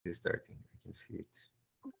It's starting. I can see it.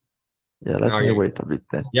 Yeah, let Oh me yes, wait a bit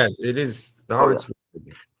then. yes, it is. Oh Now yeah. it's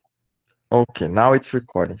recording. Okay, now it's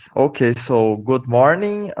recording. Okay, so good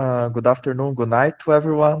morning, good afternoon, good night to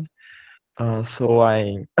everyone. So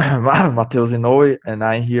I'm Matheus Inoue, and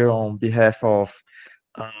I'm here on behalf of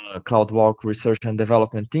CloudWalk Research and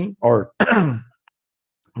Development Team, or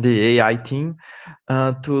the AI team,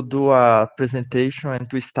 to do a presentation and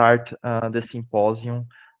to start the symposium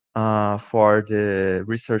for the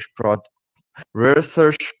research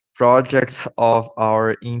projects of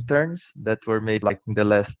our interns that were made like in the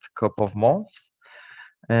last couple of months.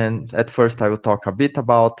 And at first, I will talk a bit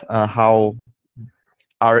about how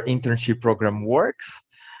our internship program works,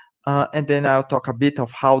 and then I'll talk a bit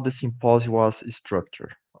of how the symposium was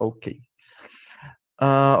structured. Okay.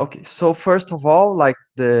 Okay. So first of all, like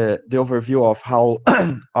the overview of how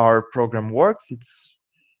our program works, it's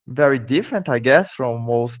very different, I guess, from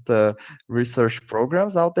most research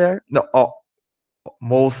programs out there. No,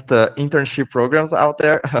 most internship programs out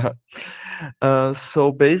there.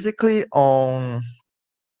 So basically, on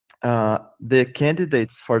the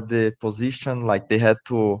candidates for the position, like they had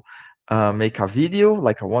to make a video,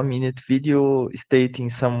 like a 1 minute video stating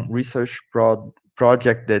some research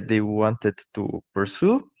project that they wanted to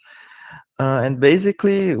pursue. And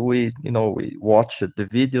basically, we watch the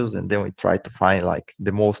videos and then we try to find like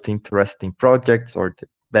the most interesting projects or the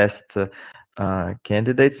best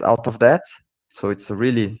candidates out of that. So it's a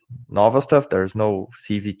really novel stuff. There's no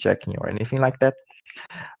CV checking or anything like that.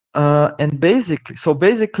 And basically,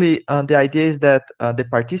 the idea is that the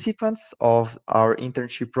participants of our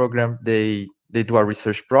internship program, they do a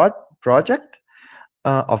research project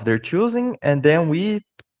of their choosing, and then we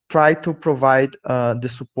try to provide the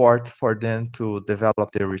support for them to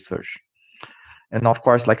develop their research. And of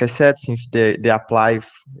course, like I said, since they apply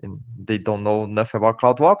and they don't know nothing about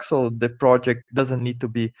CloudWalk, so the project doesn't need to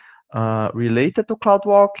be related to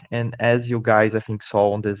CloudWalk. And as you guys, I think,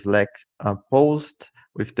 saw on the Slack post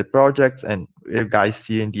with the projects, and you guys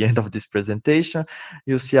see in the end of this presentation,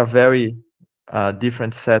 you see a very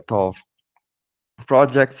different set of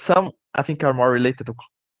projects. Some I think are more related to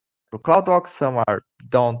CloudWalk. Some are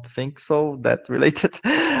don't think so that related,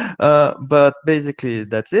 but basically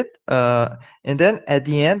that's it. And then at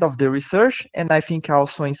the end of the research, and I think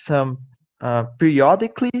also in some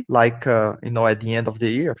periodically, like at the end of the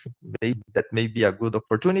year, I think that may be a good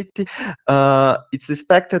opportunity. It's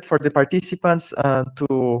expected for the participants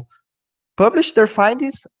to publish their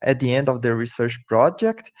findings at the end of their research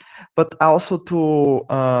project, but also to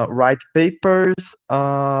write papers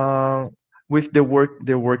with the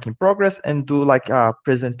work in progress and do like a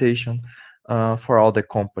presentation for all the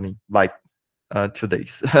company, like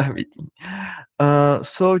today's meeting.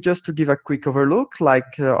 So just to give a quick overlook,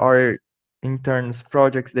 like our interns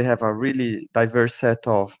projects, they have a really diverse set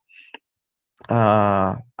of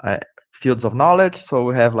uh, uh, fields of knowledge. So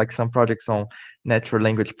we have like some projects on natural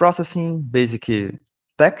language processing, basically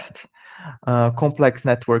text, complex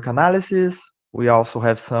network analysis. We also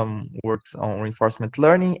have some works on reinforcement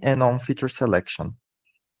learning and on feature selection.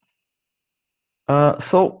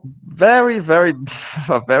 So very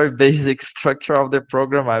a very basic structure of the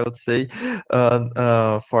program, I would say,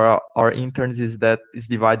 for our interns is that is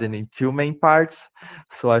divided in two main parts.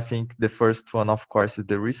 So I think the first one, of course, is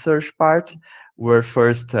the research part, where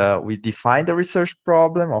first we define the research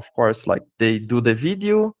problem. Of course, like they do the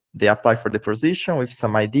video, they apply for the position with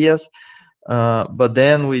some ideas, but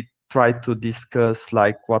then we try to discuss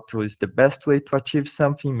like what is the best way to achieve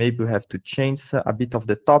something. Maybe we have to change a bit of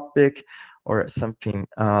the topic or something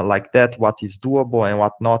like that, what is doable and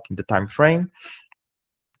what not in the time frame.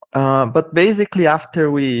 But basically, after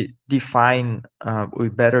we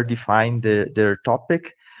better define their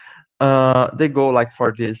topic, they go like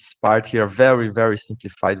for this part here, very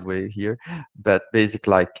simplified way here, but basic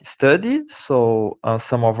like study. So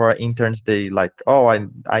some of our interns, they like, oh,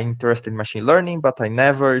 I'm interested in machine learning, but I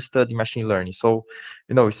never study machine learning. So,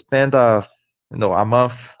 spend a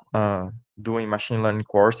month doing machine learning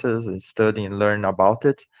courses and study and learn about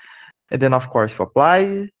it. And then, of course, you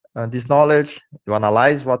apply this knowledge, you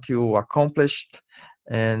analyze what you accomplished,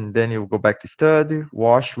 and then you go back to study,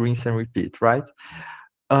 wash, rinse, and repeat, right?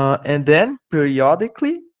 And then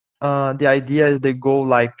periodically, the idea is they go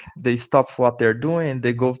like they stop what they're doing and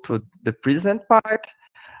they go to the present part.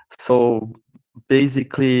 So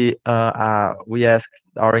basically, we ask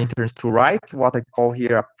our interns to write what I call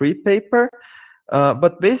here a pre-paper.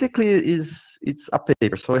 But basically, it's a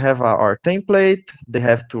paper. So we have our template. They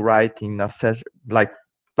have to write in a like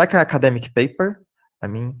an academic paper. I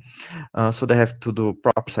mean, so they have to do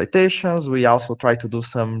proper citations. We also try to do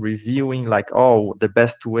some reviewing, like, oh, the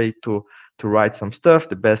best way to to write some stuff,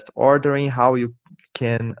 the best ordering, how you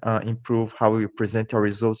can improve, how you present your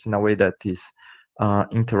results in a way that is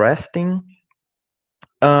interesting.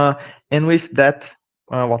 And with that,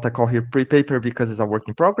 what I call here pre-paper, because it's a work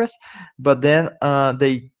in progress, but then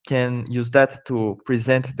they can use that to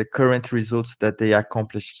present the current results that they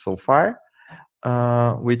accomplished so far,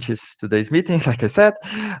 which is today's meeting, like I said.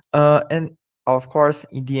 And of course,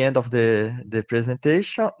 in the end of the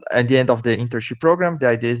presentation, at the end of the internship program, the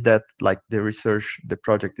idea is that like the research, the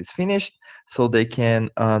project is finished, so they can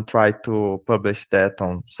try to publish that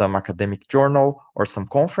on some academic journal or some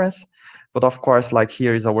conference. But of course, like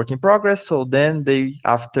here is a work in progress. So then they,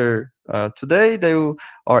 after today,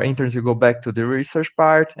 our interns will go back to the research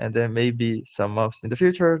part, and then maybe some months in the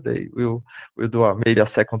future, they will do maybe a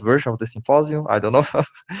second version of the symposium. I don't know,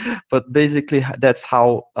 but basically that's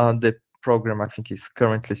how the program I think is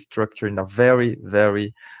currently structured in a very,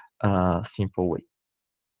 very simple way.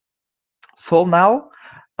 So now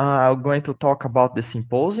I'm going to talk about the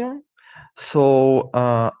symposium. So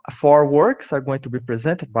 4 works are going to be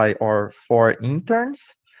presented by our 4 interns.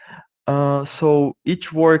 So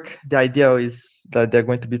each work, the idea is that they're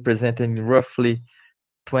going to be presented in roughly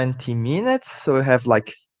 20 minutes. So we have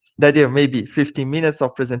like the idea maybe 15 minutes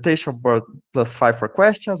of presentation, but plus 5 for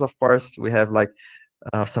questions. Of course, we have like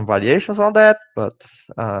some variations on that, but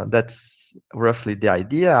that's roughly the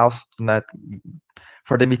idea. Also, not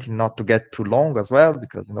for the meeting not to get too long as well,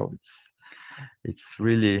 because it's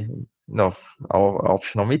really our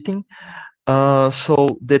optional meeting.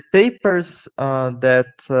 So the papers that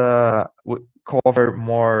cover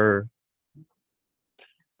more,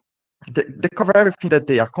 they cover everything that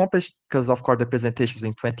they accomplished, because of course the presentations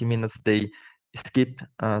in 20 minutes, they skip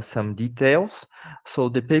some details. So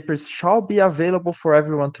the papers shall be available for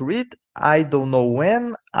everyone to read. I don't know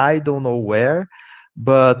when, I don't know where,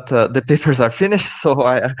 but the papers are finished. So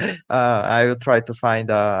I will try to find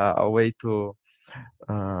a way to,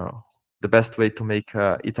 the best way to make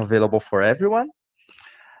it available for everyone.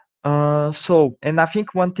 And I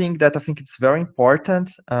think one thing that I think it's very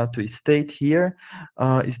important to state here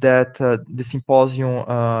is that the symposium,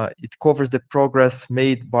 it covers the progress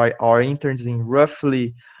made by our interns in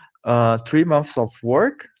roughly 3 months of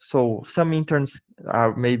work. So some interns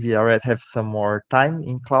maybe already have some more time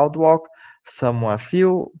in CloudWalk, some a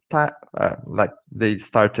few time, like they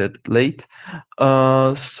started late.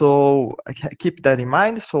 So keep that in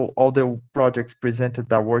mind. So all the projects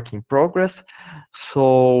presented are work in progress.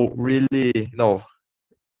 So really, no,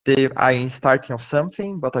 they are in starting of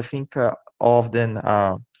something, but I think all of them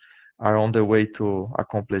are on the way to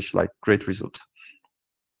accomplish like great results.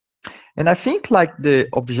 And I think like the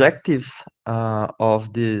objectives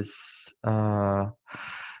of this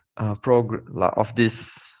program, of this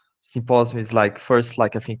symposium, is like, first,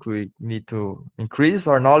 like I think we need to increase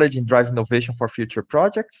our knowledge and drive innovation for future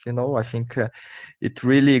projects. I think it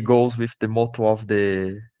really goes with the motto of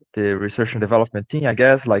the research and development team, I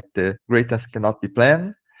guess, like the greatness cannot be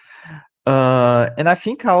planned. And I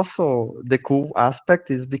think also the cool aspect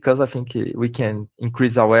is because I think we can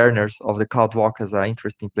increase awareness of the CloudWalk as an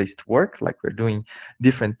interesting place to work. Like we're doing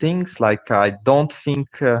different things. Like I don't think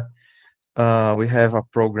we have a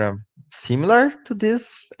program similar to this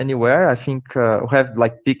anywhere. I think we have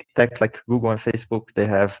like big tech like Google and Facebook. They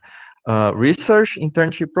have research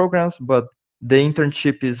internship programs, but the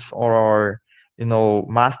internship is for our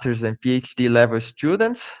master's and PhD level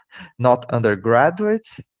students, not undergraduates.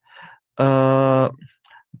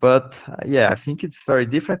 But yeah, I think it's very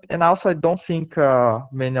different. And also, I don't think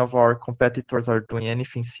many of our competitors are doing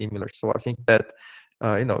anything similar. So I think that,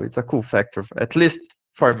 it's a cool factor, at least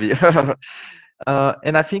for me.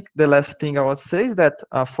 And I think the last thing I want to say is that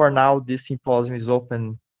for now, this symposium is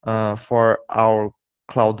open for our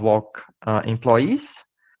CloudWalk employees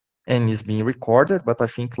and is being recorded. But I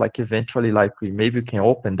think like eventually, like maybe we can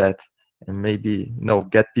open that and maybe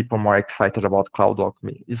get people more excited about CloudWalk.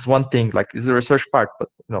 It's one thing, like it's the research part, but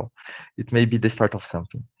it may be the start of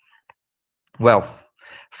something. Well,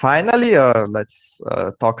 finally, let's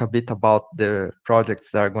talk a bit about the projects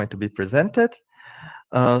that are going to be presented.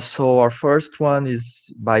 So our first one is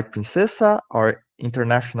by Princesa, our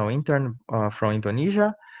international intern from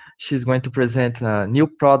Indonesia. She's going to present new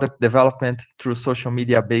product development through social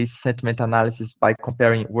media-based sentiment analysis by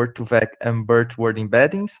comparing word-to-vec and BERT word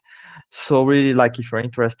embeddings. So really, like if you're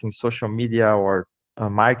interested in social media or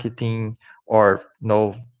marketing or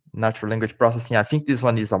natural language processing, I think this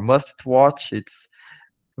one is a must-watch. It's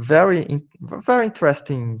very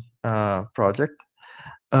interesting project.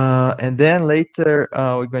 And then later,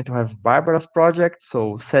 we're going to have Barbara's project,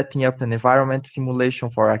 so setting up an environment simulation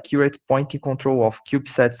for accurate pointing control of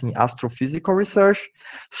CubeSats in astrophysical research.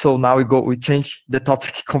 So now we change the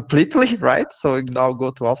topic completely, right? So we now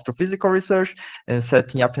go to astrophysical research and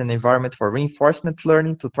setting up an environment for reinforcement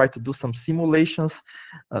learning to try to do some simulations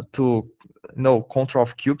to control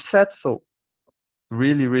of CubeSats. So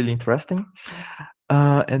really, really interesting.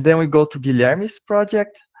 And then we go to Guilherme's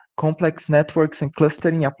project, complex networks and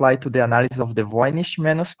clustering applied to the analysis of the Voynich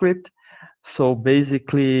manuscript. So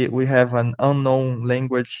basically, we have an unknown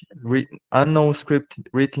language, unknown script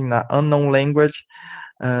written in an unknown language.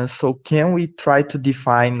 So can we try to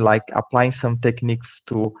define, like applying some techniques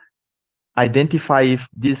to identify if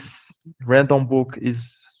this random book is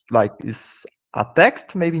a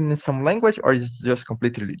text, maybe in some language, or is just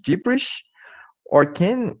completely gibberish? Or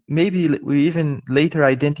can maybe we even later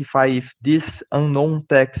identify if this unknown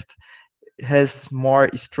text has more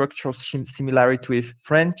structural similarity with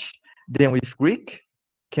French than with Greek?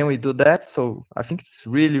 Can we do that? So I think it's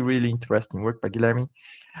really, really interesting work by Guilherme.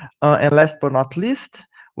 And last but not least,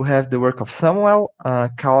 we have the work of Samuel,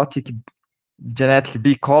 chaotic genetic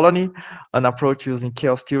bee colony, an approach using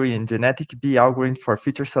chaos theory and genetic bee algorithm for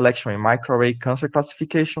feature selection and microarray cancer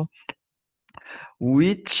classification,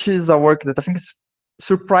 which is a work that I think is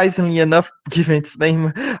surprisingly enough, given its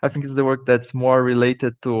name, I think it's the work that's more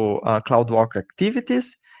related to CloudWalk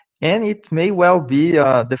activities. And it may well be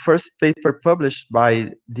the first paper published by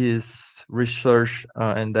this research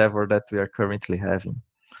endeavor that we are currently having.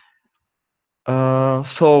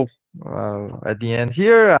 So at the end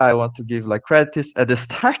here, I want to give like credits at the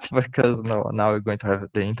start because now we're going to have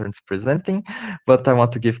the interns presenting, but I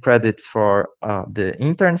want to give credits for the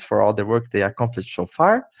interns for all the work they accomplished so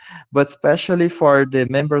far, but especially for the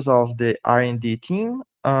members of the R&D team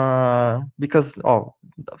because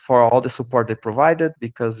for all the support they provided,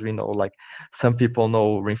 because we know like some people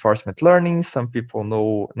know reinforcement learning, some people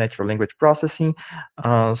know natural language processing,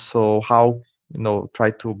 so how try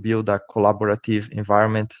to build a collaborative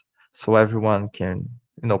environment so everyone can,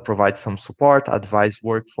 provide some support, advice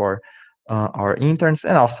work for our interns,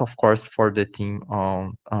 and also, of course, for the team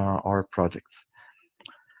on our projects.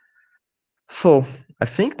 So I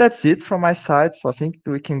think that's it from my side. So I think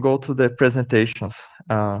we can go to the presentations.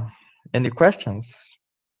 Any questions?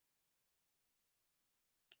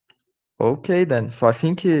 Okay, then. So I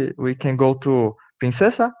think we can go to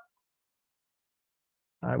Princesa.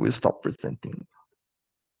 I will stop presenting.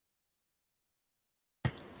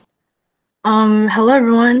 Hello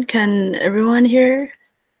everyone. Can everyone hear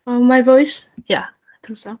my voice? Yeah, I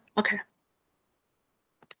think so. Okay.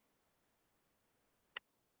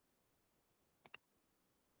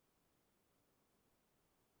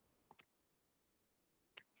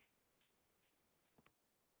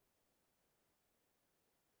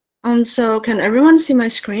 So can everyone see my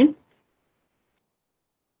screen?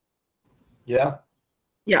 Yeah.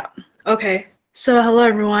 Yeah. Okay. So hello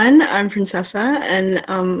everyone. I'm Princesa, and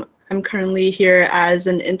I'm currently here as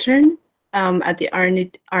an intern at the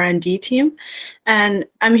R&D team, and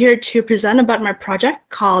I'm here to present about my project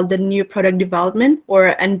called the New Product Development,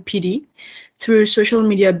 or NPD, through social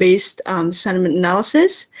media-based sentiment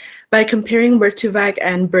analysis by comparing word-to-vec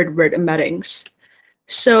and bird-word embeddings.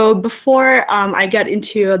 So before I get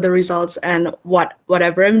into the results and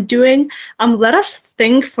whatever I'm doing, let us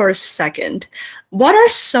think for a second. What are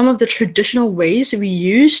some of the traditional ways we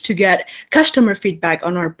use to get customer feedback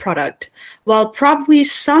on our product? Well, probably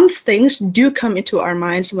some things do come into our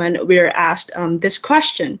minds when we're asked this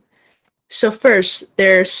question. So first,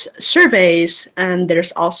 there's surveys, and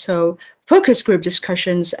there's also focus group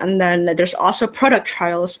discussions, and then there's also product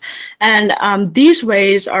trials. And these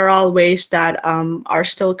ways are all ways that are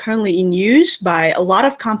still currently in use by a lot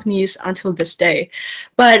of companies until this day.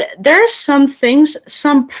 But there are some things,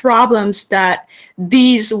 some problems that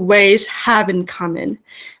these ways have in common.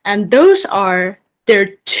 And those are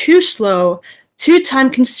they're too slow, too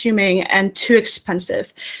time-consuming, and too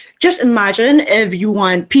expensive. Just imagine if you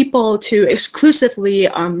want people to exclusively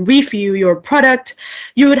review your product,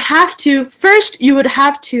 you would have to find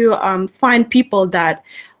people that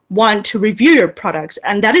want to review your products,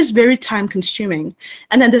 and that is very time-consuming.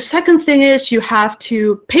 And then the second thing is you have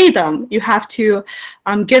to pay them. You have to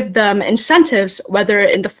give them incentives, whether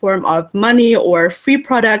in the form of money or free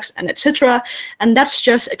products, and etc. And that's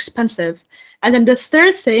just expensive. And then the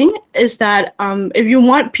third thing is that if you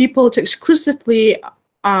want people to exclusively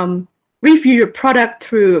review your product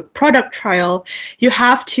through product trial, you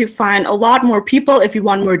have to find a lot more people. If you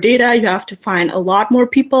want more data, you have to find a lot more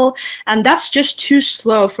people. And that's just too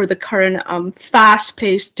slow for the current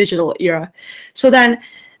fast-paced digital era. So then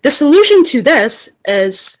The solution to this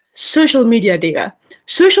is social media data.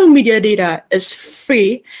 Social media data is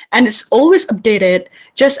free and it's always updated.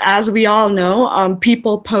 Just as we all know,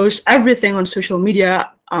 people post everything on social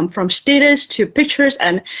media, from status to pictures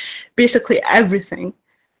and basically everything.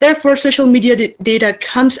 Therefore, social media data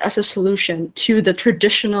comes as a solution to the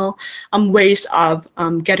traditional ways of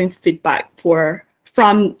getting feedback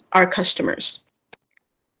from our customers.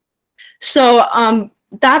 So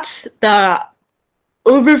that's the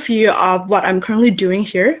overview of what I'm currently doing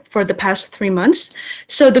here for the past 3 months.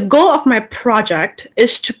 So the goal of my project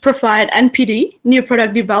is to provide NPD, new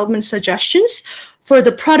product development suggestions, for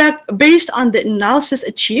the product based on the analysis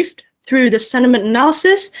achieved through the sentiment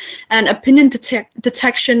analysis and opinion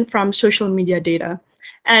detection from social media data.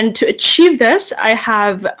 And to achieve this, I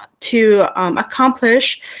have to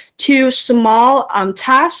accomplish 2 small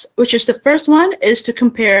tasks, which is the first one is to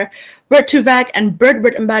compare word2vec and BERT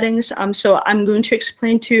word embeddings. So I'm going to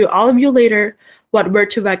explain to all of you later what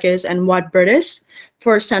word2vec is and what BERT is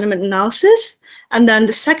for sentiment analysis. And then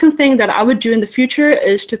the second thing that I would do in the future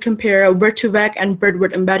is to compare word2vec and BERT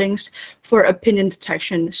word embeddings for opinion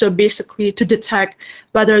detection. So basically to detect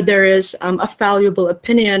whether there is a valuable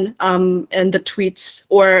opinion in the tweets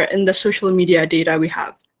or in the social media data we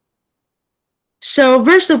have. So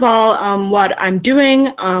first of all, what I'm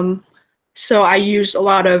doing, so I use a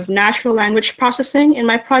lot of natural language processing in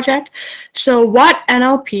my project. So what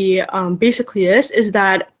NLP basically is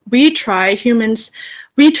that we try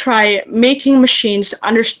making machines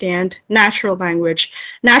understand natural language.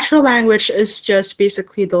 Natural language is just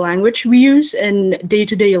basically the language we use in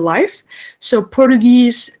day-to-day life. So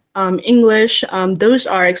Portuguese, English, those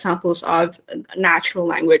are examples of natural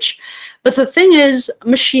language. But the thing is,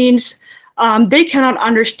 machines, they cannot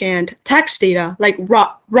understand text data, like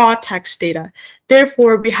raw text data.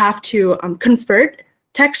 Therefore, we have to convert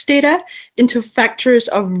text data into vectors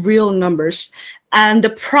of real numbers. And the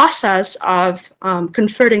process of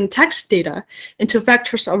converting text data into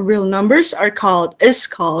vectors of real numbers is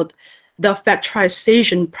called the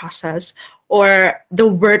vectorization process, or the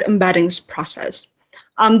word embeddings process.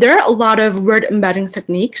 There are a lot of word embedding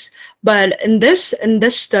techniques, but in this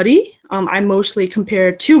study, I mostly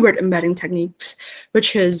compare 2 word embedding techniques,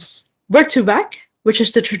 which is word2vec, which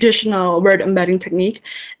is the traditional word embedding technique,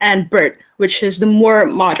 and BERT, which is the more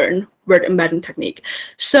modern word embedding technique.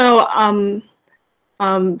 So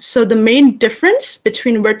so the main difference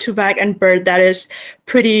between word2vec and BERT that is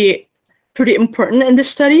pretty important in this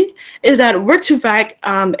study is that word2vec,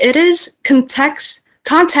 it is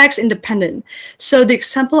context independent. So the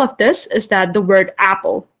example of this is that the word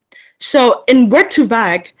apple. So in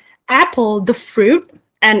word2vec, apple, the fruit,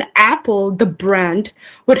 and Apple, the brand,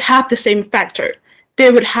 would have the same factor. They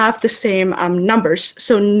would have the same numbers,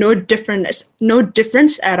 so no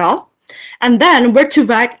difference at all. And then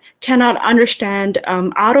word2vec cannot understand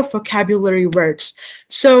out of vocabulary words.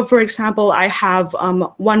 So for example, I have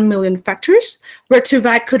 1 million factors,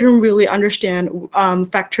 word2vec couldn't really understand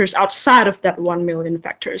factors outside of that 1 million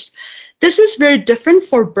factors. This is very different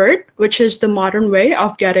for BERT, which is the modern way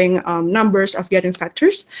of getting numbers, of getting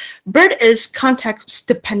factors. BERT is context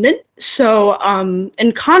dependent. So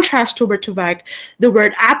in contrast to word2vec, the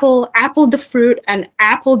word apple, apple the fruit, and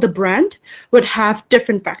apple the brand would have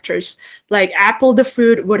different factors. Like apple the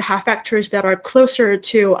fruit would have factors that are closer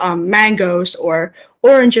to mangoes or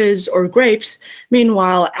oranges or grapes.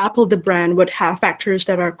 Meanwhile, apple the brand would have factors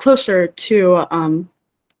that are closer to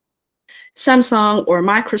Samsung or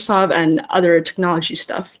Microsoft and other technology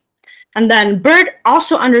stuff. And then BERT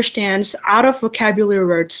also understands out of vocabulary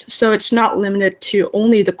words, so it's not limited to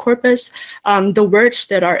only the corpus, the words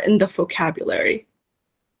that are in the vocabulary.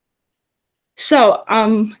 So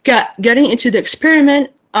getting into the experiment,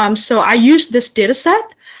 so I used this data set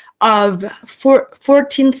of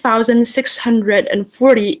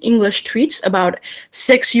 14,640 English tweets about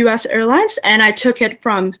 6 US airlines, and I took it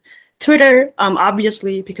from Twitter,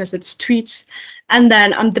 obviously, because it's tweets. And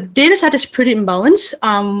then the data set is pretty imbalanced,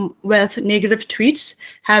 with negative tweets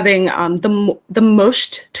having the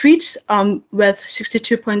most tweets with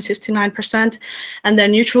 62.69%. And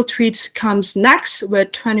then neutral tweets comes next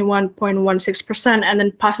with 21.16%. And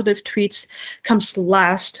then positive tweets comes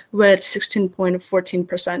last with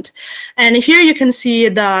 16.14%. And here you can see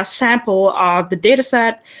the sample of the data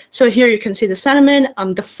set. So here you can see the sentiment.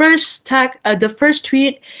 The first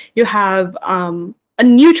tweet, you have a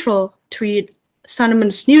neutral tweet,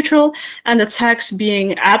 sentiments neutral, and the text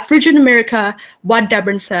being at Virgin America, what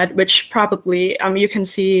Debron said, which probably you can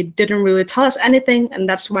see didn't really tell us anything, and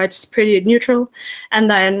that's why it's pretty neutral. And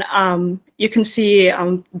then you can see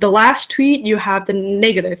the last tweet, you have the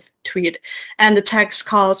negative tweet, and the text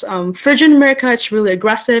calls Frigid America, it's really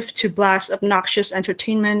aggressive to blast obnoxious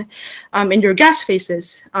entertainment in your gas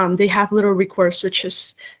faces. They have little recourse, which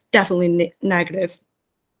is definitely negative.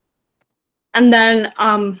 And then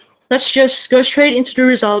let's just go straight into the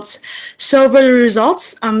results. So for the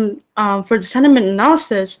results, for the sentiment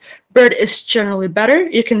analysis, BERT is generally better.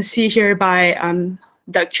 You can see here by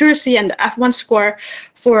the accuracy and the F1 score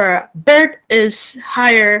for BERT is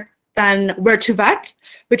higher than Word2Vec,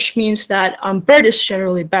 which means that BERT is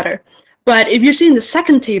generally better. But if you see in the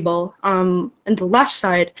second table on the left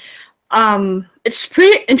side, it's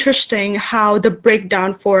pretty interesting how the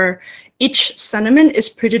breakdown for each sentiment is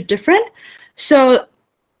pretty different. So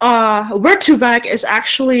Word2Vec is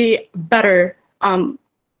actually better,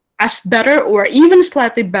 as better or even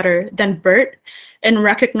slightly better than BERT in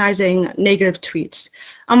recognizing negative tweets.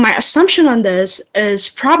 My assumption on this is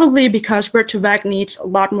probably because Word2Vec needs a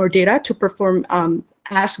lot more data to perform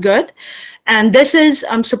as good. And this is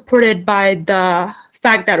supported by the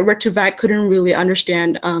fact that Word2Vec couldn't really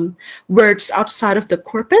understand words outside of the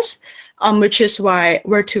corpus, which is why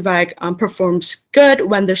Word2Vec performs good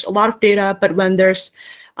when there's a lot of data, but when there's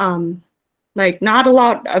like not a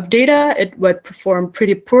lot of data, it would perform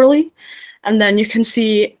pretty poorly. And then you can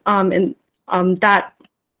see that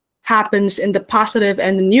happens in the positive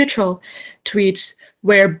and the neutral tweets,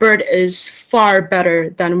 where BERT is far better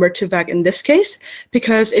than Word2Vec in this case,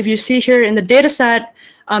 because if you see here in the data set,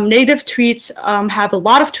 negative tweets have a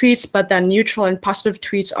lot of tweets, but then neutral and positive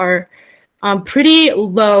tweets are pretty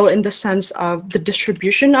low in the sense of the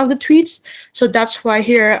distribution of the tweets. So that's why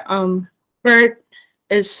here BERT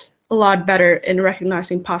is a lot better in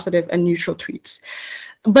recognizing positive and neutral tweets.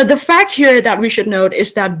 But the fact here that we should note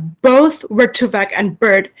is that both Word2Vec and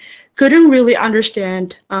BERT couldn't really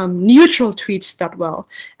understand neutral tweets that well.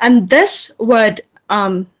 And this would,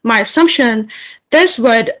 my assumption, this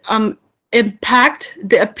would impact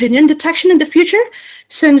the opinion detection in the future,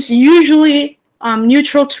 since usually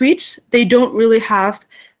neutral tweets, they don't really have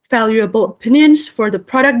valuable opinions for the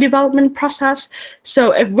product development process.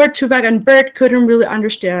 So if Word2Vec and BERT couldn't really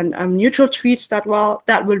understand neutral tweets that well,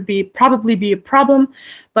 that would probably be a problem,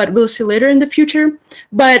 but we'll see later in the future.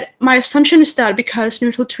 But my assumption is that because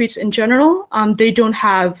neutral tweets in general, they don't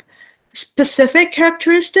have specific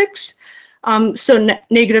characteristics. So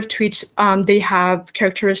negative tweets, they have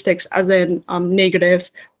characteristics as in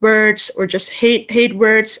negative words or just hate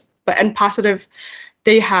words, and positive,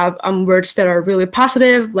 they have words that are really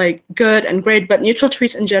positive, like good and great. But neutral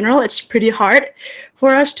tweets in general, it's pretty hard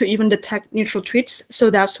for us to even detect neutral tweets. So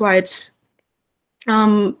that's why it's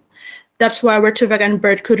that's why Word2Vec and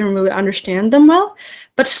BERT couldn't really understand them well.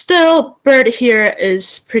 But still, BERT here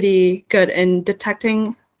is pretty good in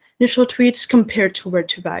detecting neutral tweets compared to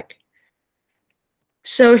Word2Vec.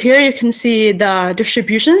 So here you can see the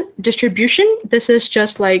distribution. This is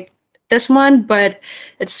just like this one, but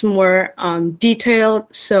it's more detailed,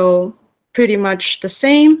 so pretty much the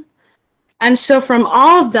same. And so from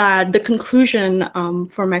all of that, the conclusion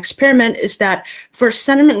from my experiment is that for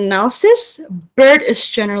sentiment analysis, BERT is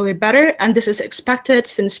generally better, and this is expected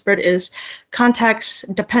since BERT is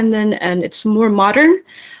context dependent and it's more modern.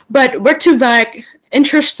 But Word2Vec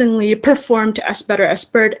interestingly performed as better as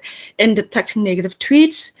BERT in detecting negative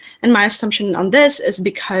tweets. And my assumption on this is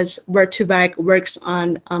because Word2Vec works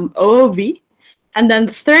on OOV. And then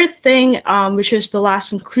the third thing, which is the last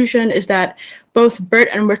conclusion, is that both BERT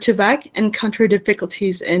and Word2Vec encounter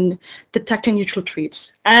difficulties in detecting neutral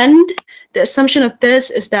tweets. And the assumption of this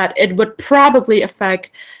is that it would probably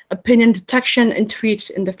affect opinion detection in tweets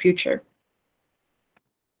in the future.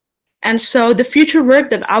 And so the future work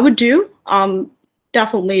that I would do,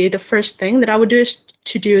 definitely the first thing that I would do is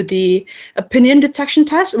to do the opinion detection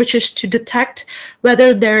test, which is to detect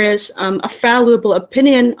whether there is a valuable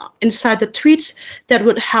opinion inside the tweets that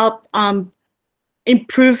would help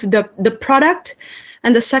improve the product.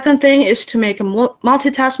 And the second thing is to make a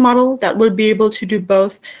multitask model that will be able to do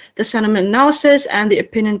both the sentiment analysis and the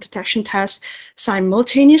opinion detection test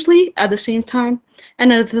simultaneously at the same time. And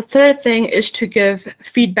then the third thing is to give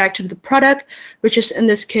feedback to the product, which is in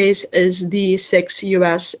this case is the 6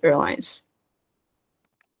 US airlines.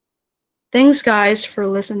 Thanks, guys, for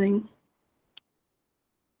listening.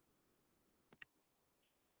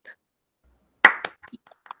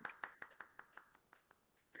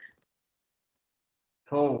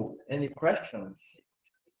 So, any questions?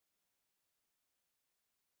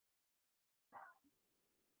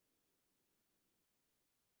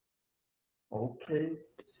 Okay.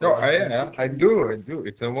 No, I do.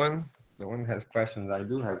 If someone has questions, I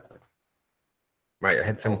do have. Right, I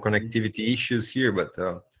had some connectivity issues here, but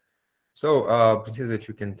So, Princess, if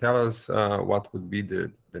you can tell us what would be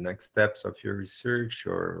the next steps of your research,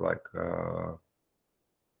 or like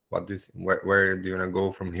what do you where do you want to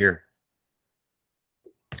go from here?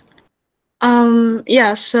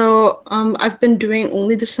 Yeah, so I've been doing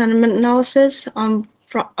only the sentiment analysis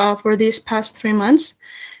for these past 3 months,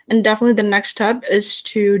 and definitely the next step is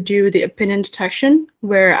to do the opinion detection,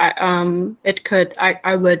 where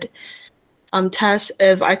I would test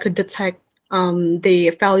if I could detect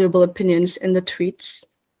the valuable opinions in the tweets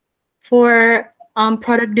for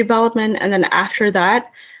product development, and then after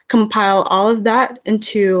that, compile all of that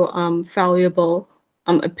into valuable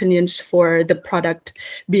opinions for the product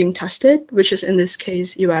being tested, which is in this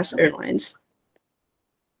case US Airlines.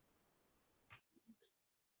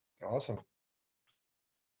 Awesome.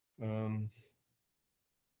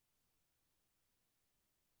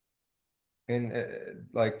 And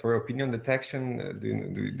like for opinion detection,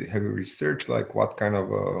 have you researched like what kind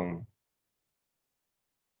of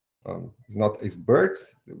is BERT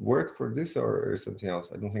worked for this or something else?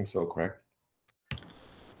 I don't think so, correct?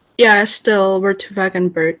 Yeah, still Word2Vec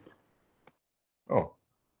and BERT. Oh,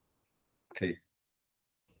 okay.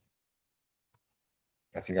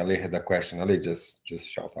 I think Ali has a question. Ali, just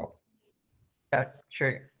shout out. Yeah,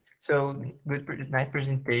 sure. So nice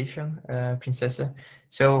presentation, Princessa.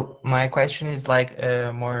 So my question is like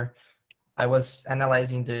more. I was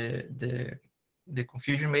analyzing the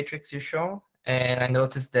confusion matrix you show, and I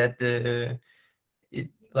noticed that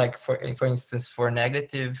like for instance for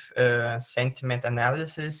negative sentiment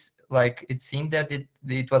analysis, like it seemed that it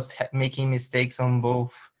was making mistakes on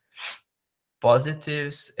both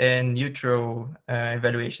positives and neutral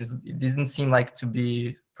evaluations. It didn't seem like to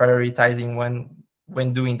be prioritizing when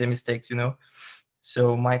doing the mistakes, you know.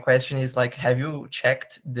 So my question is like, have you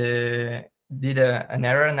checked did an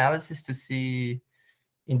error analysis to see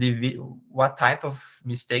what type of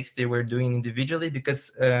mistakes they were doing individually?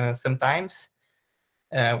 Because sometimes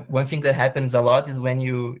one thing that happens a lot is when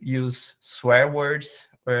you use swear words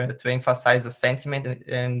to emphasize a sentiment,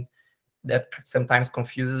 and that sometimes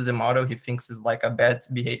confuses the model. He thinks it's like a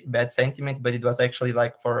bad sentiment, but it was actually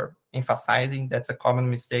like for emphasizing. That's a common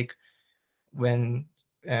mistake when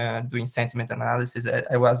doing sentiment analysis.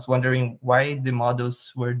 I was wondering why the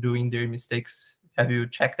models were doing their mistakes. Have you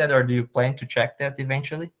checked that, or do you plan to check that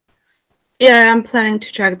eventually? Yeah, I'm planning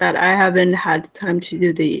to check that. I haven't had the time to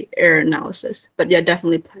do the error analysis, but yeah,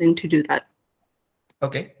 definitely planning to do that.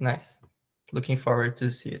 Okay, nice. Looking forward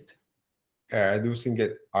to see it. I do think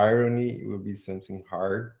that irony will be something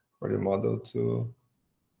hard for the model to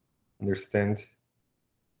understand. I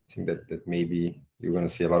think that maybe you're going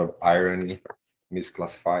to see a lot of irony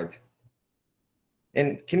misclassified.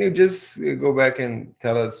 And can you just go back and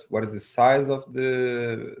tell us what is the size of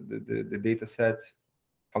the data set?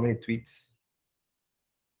 How many tweets?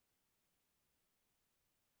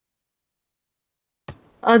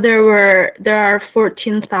 There are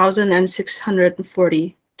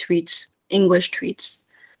 14,640 tweets, English tweets,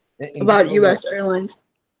 And about US Airlines.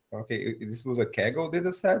 Okay, this was a Kaggle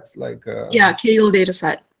data set, like yeah, Kaggle data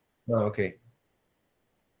set. Oh, okay.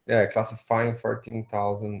 Yeah, classifying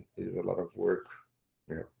 14,000 is a lot of work.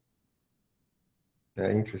 Yeah. Yeah,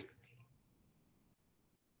 interesting.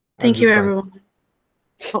 Thank you, everyone.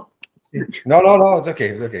 Oh. No, it's okay.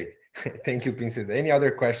 It's okay. Thank you, Princess. Any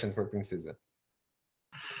other questions for Princess?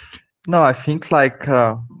 No, I think like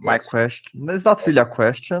my question, it's not really a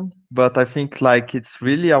question, but I think like it's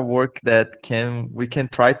really a work that we can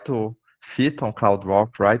try to fit on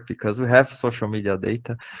CloudWalk, right? Because we have social media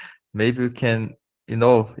data. Maybe we can,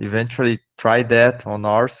 eventually try that on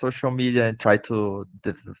our social media and try to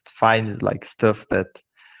find like stuff that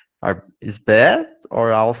is bad,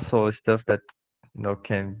 or also stuff that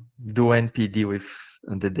can do NPD with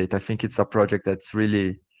the data. I think it's a project that's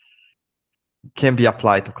really can be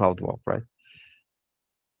applied to CloudWalk, right?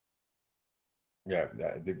 Yeah,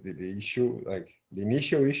 the issue, like the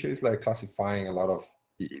initial issue is like classifying a lot of.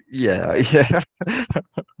 Yeah.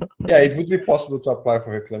 Yeah, it would be possible to apply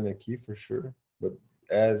for reclaiming a key for sure, but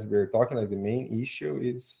as we're talking, like the main issue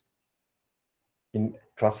is in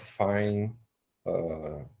classifying,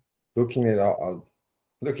 looking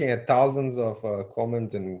at thousands of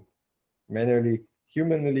comments and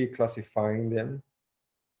humanly classifying them.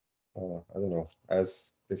 I don't know.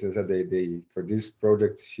 As they said, they for this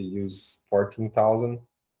project she used 14,000.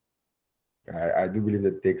 I do believe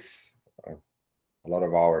it takes a lot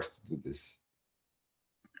of hours to do this.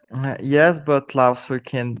 Yes, but also we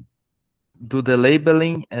can do the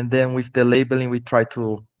labeling, and then with the labeling we try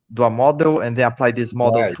to do a model and then apply this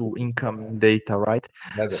model Right. to income data, right?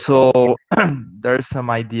 Yes, of So course. there's some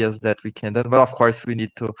ideas that we can do, but of course we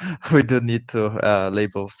need to we do need to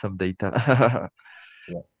label some data.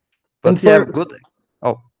 Yeah. But And yeah, for good.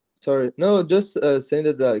 Oh, sorry, no, just saying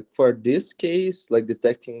that like for this case, like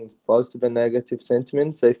detecting positive and negative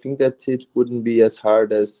sentiments, I think that it wouldn't be as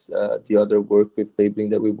hard as the other work with labeling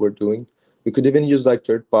that we were doing. We could even use like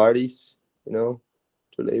third parties, you know,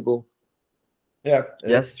 to label. Yeah,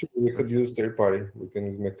 yes. it's true. We could use third party. We can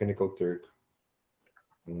use Mechanical Turk.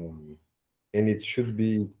 And it should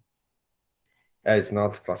be, it's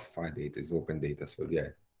not classified data, it's open data. So yeah,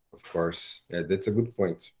 of course. Yeah, that's a good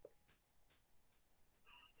point.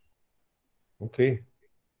 Okay.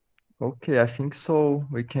 Okay, I think so.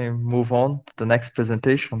 We can move on to the next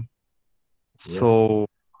presentation. Yes. So,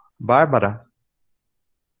 Barbara.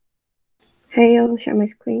 Hey, I'll share my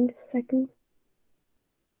screen just a second.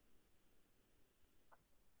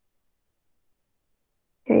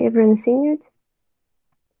 Okay, everyone seeing it?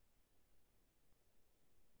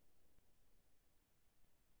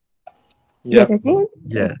 Yeah. Yes, I see it?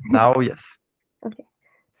 Yeah, now yes. Okay.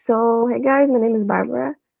 So, hey guys, my name is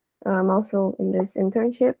Barbara. I'm also in this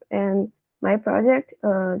internship, and my project,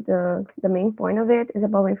 the main point of it is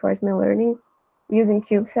about reinforcement learning using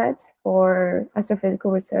CubeSats for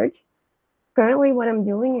astrophysical research. Currently, what I'm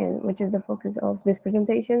doing, and which is the focus of this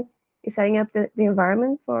presentation, is setting up the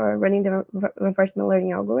environment for running the reinforcement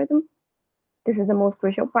learning algorithm. This is the most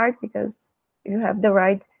crucial part because if you have the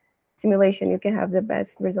right simulation, you can have the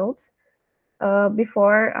best results.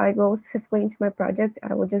 Before I go specifically into my project,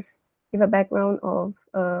 I will just give a background of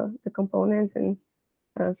the components and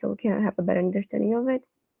so we can have a better understanding of it.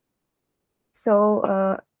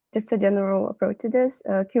 So just a general approach to this,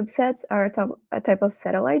 CubeSats are a type of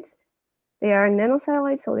satellites. They are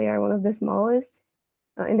nanosatellites, so they are one of the smallest,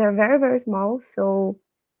 and they're very, very small. So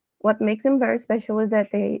what makes them very special is that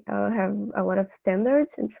they have a lot of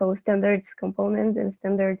standards, and so standards components and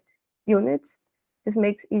standard units. This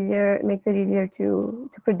makes it easier to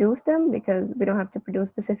produce them because we don't have to produce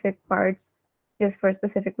specific parts just for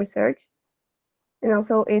specific research. And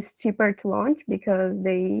also, it's cheaper to launch because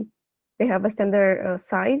they have a standard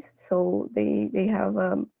size, so they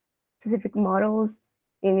have specific models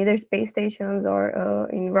in either space stations or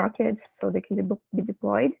in rockets, so they can be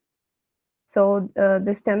deployed. So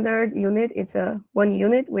the standard unit, it's a 1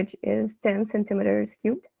 unit, which is 10 centimeters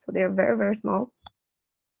cubed. So they're very, very small.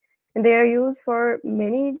 And they are used for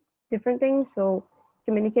many different things. So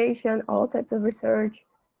communication, all types of research,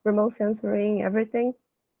 remote sensoring, everything.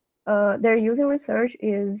 Their use in research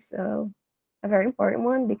is a very important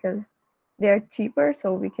one because they are cheaper.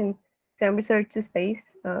 So we can send research to space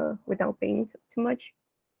without paying too much.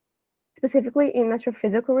 Specifically in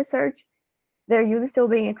astrophysical research, their use is still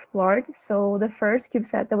being explored. So the first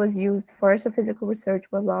CubeSat that was used for astrophysical research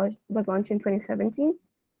was launched in 2017.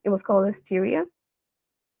 It was called Asteria.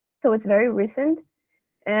 So it's very recent.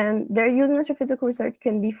 And their use in astrophysical research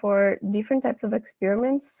can be for different types of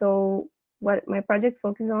experiments. So what my project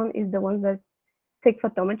focuses on is the ones that take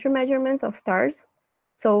photometry measurements of stars.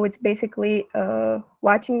 So it's basically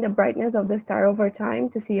watching the brightness of the star over time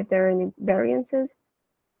to see if there are any variances.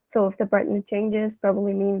 So if the brightness changes,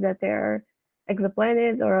 probably means that there are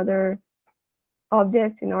exoplanets or other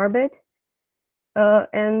objects in orbit.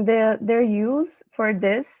 And their use for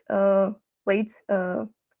this plates an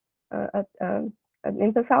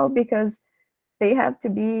emphasis because they have to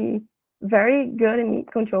be very good in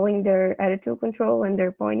controlling their attitude control and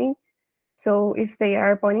their pointing. So if they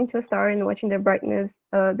are pointing to a star and watching their brightness,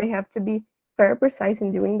 they have to be very precise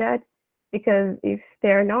in doing that because if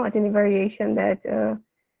there are not any variation that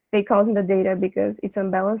they cause in the data because it's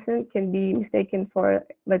unbalanced can be mistaken for,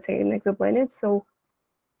 let's say, an exoplanet. So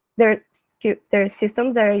their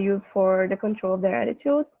systems that are used for the control of their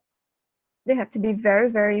attitude, they have to be very,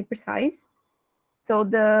 very precise. So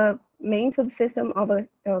the main subsystem of a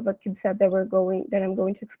CubeSat that I'm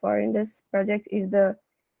going to explore in this project is the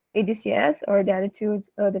ADCS, or the Attitude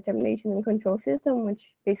Determination and Control System,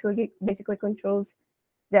 which basically controls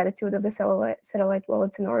the attitude of the satellite while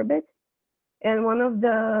it's in orbit. And one of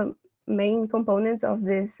the main components of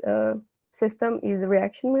this system is the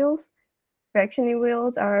reaction wheels. Reaction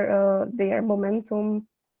wheels are they are momentum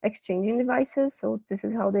exchanging devices. So this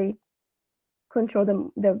is how they control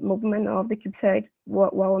the movement of the CubeSat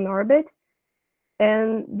while in orbit.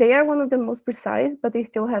 And they are one of the most precise, but they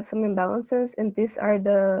still have some imbalances. And these are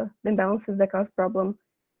the imbalances that cause problem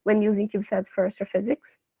when using CubeSats for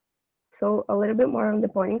astrophysics. So a little bit more on the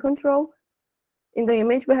pointing control. In the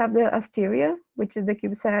image, we have the Asteria, which is the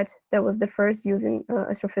CubeSat that was the first used in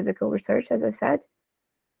astrophysical research, as I said.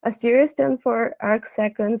 Asteria stands for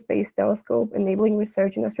Arc-Second Space Telescope Enabling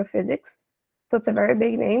Research in Astrophysics. So it's a very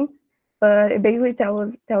big name, but it basically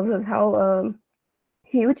tells us how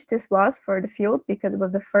huge this was for the field, because it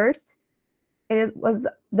was the first. It was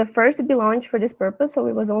the first to be launched for this purpose, so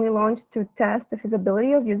it was only launched to test the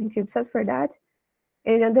feasibility of using CubeSats for that.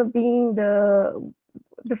 It ended up being the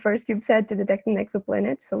first CubeSat to detect an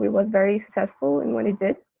exoplanet, so it was very successful in what it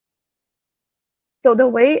did. So the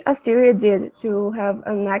way Asteria did to have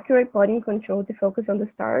an accurate plotting control to focus on the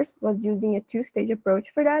stars was using a two-stage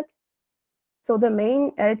approach for that. So the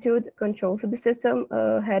main attitude control subsystem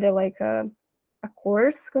had a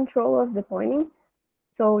coarse control of the pointing.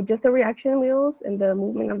 So just the reaction wheels and the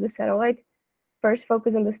movement of the satellite first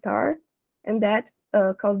focus on the star, and that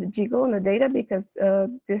caused a jiggle in the data because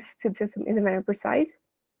this subsystem isn't very precise.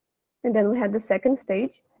 And then we had the second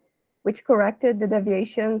stage, which corrected the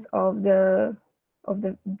deviations of the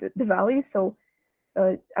value. So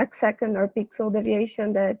arc-second or pixel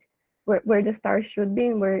deviation that where the star should be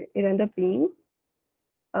and where it ended up being.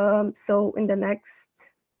 So in the next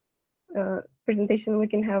presentation, we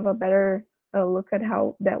can have a better look at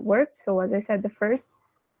how that worked. So as I said, the first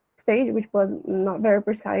stage, which was not very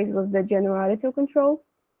precise, was the general attitude control.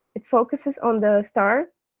 It focuses on the star.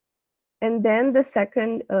 And then the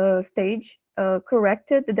second stage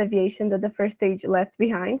corrected the deviation that the first stage left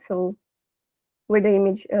behind. So where the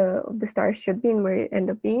image of the star should be and where it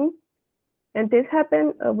ended up being. And this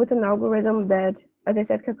happened with an algorithm that, as I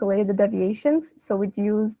said, calculated the deviations. So it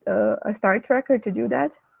used a star tracker to do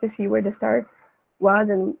that, to see where the star was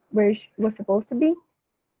and where it was supposed to be.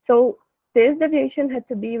 So this deviation had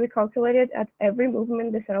to be recalculated at every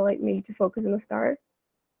movement the satellite made to focus on the star.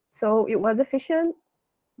 So it was efficient,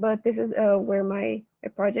 but this is where my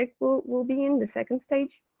project will be in the second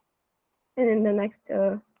stage. And in the next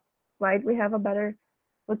slide, we have a better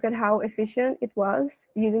look at how efficient it was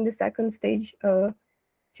using the second stage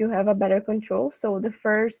to have a better control. So the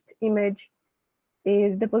first image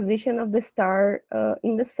is the position of the star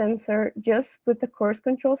in the sensor just with the coarse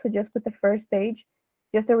control, so just with the first stage,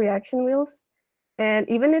 just the reaction wheels. And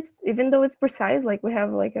even though it's precise, like we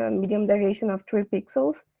have like a medium deviation of 3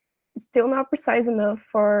 pixels, it's still not precise enough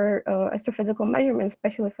for astrophysical measurements,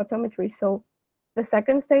 especially photometry. So the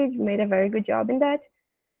second stage made a very good job in that.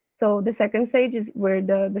 So the second stage is where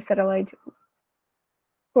the satellite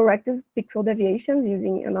corrected pixel deviations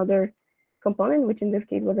using another component, which in this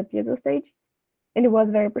case was a piezo stage, and it was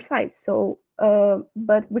very precise. So,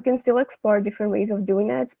 but we can still explore different ways of doing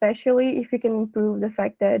that, especially if we can improve the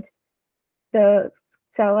fact that the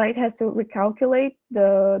satellite has to recalculate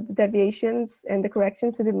the deviations and the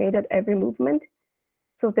corrections to be made at every movement.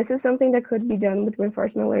 So this is something that could be done with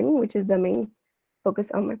reinforcement learning, which is the main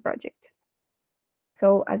focus on my project.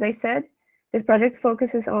 So as I said, this project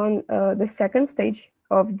focuses on the second stage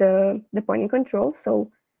of the pointing control.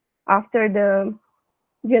 So after the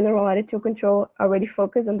general attitude control already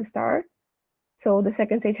focused on the star, so the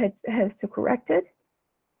second stage has to correct it.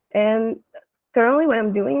 And currently what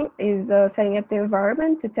I'm doing is setting up the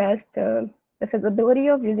environment to test the feasibility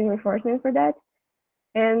of using reinforcement for that.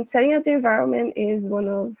 And setting up the environment is one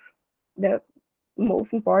of the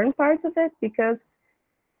most important parts of it, because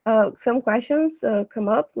some questions come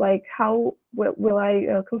up, like how will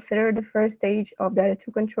I consider the first stage of the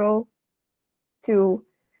attitude control to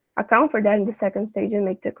account for that in the second stage and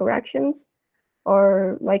make the corrections,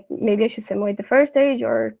 or like maybe I should simulate the first stage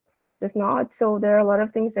or just not. So there are a lot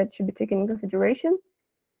of things that should be taken into consideration.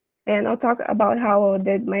 And I'll talk about how I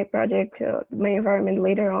did my project, my environment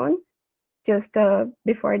later on. Just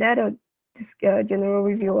before that, just a general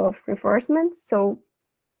review of reinforcement. So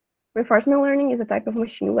reinforcement learning is a type of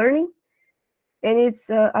machine learning, and it's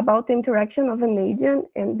about the interaction of an agent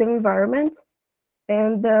and the environment.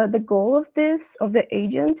 And the goal of the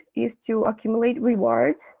agent is to accumulate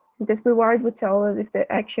rewards. This reward would tell us if the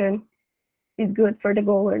action is good for the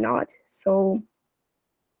goal or not. So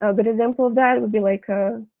a good example of that would be like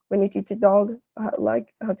when you teach a dog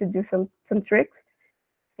like how to do some tricks,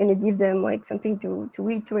 and you give them like something to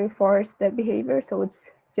eat to reinforce that behavior. So it's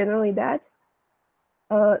generally that.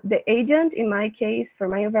 The agent, in my case, for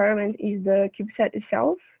my environment, is the CubeSat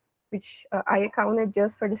itself, which I accounted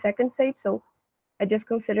just for the second stage. So I just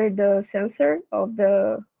considered the sensor of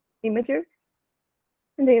the imager.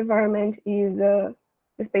 And the environment is the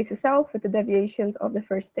space itself with the deviations of the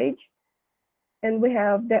first stage. And we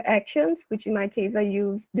have the actions, which in my case, I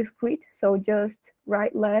use discrete. So just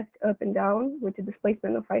right, left, up, and down with a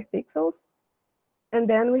displacement of 5 pixels. And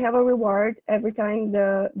then we have a reward every time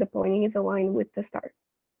the pointing is aligned with the star.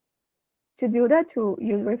 To do that, to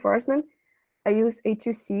use reinforcement, I use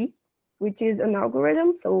A2C, which is an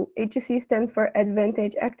algorithm. So A2C stands for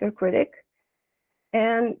Advantage Actor Critic.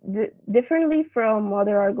 And differently from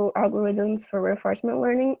other algorithms for reinforcement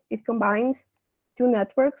learning, it combines two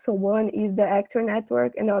networks. So one is the actor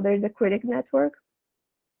network and the other is the critic network.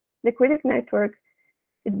 The critic network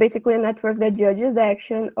is basically a network that judges the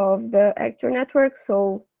action of the actor network.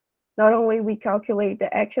 So not only we calculate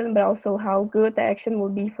the action, but also how good the action will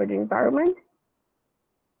be for the environment.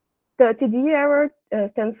 The TD error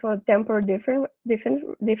stands for temporal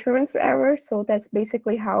difference error. So that's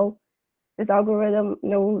basically how this algorithm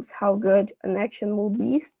knows how good an action will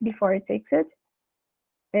be before it takes it.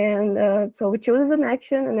 And so it chooses an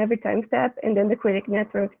action in every time step, and then the critic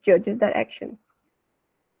network judges that action.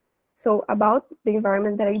 So about the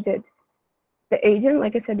environment that I did. The agent,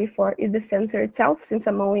 like I said before, is the sensor itself, since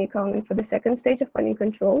I'm only accounting for the second stage of pointing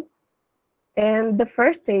control. And the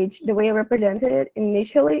first stage, the way I represented it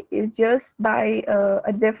initially, is just by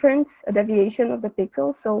a difference, a deviation of the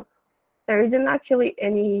pixel. So there isn't actually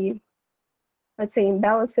any, let's say,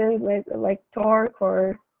 imbalances like torque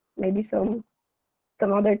or maybe some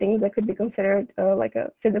other things that could be considered like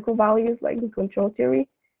a physical values, like in control theory.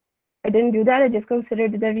 I didn't do that. I just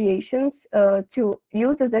considered the deviations to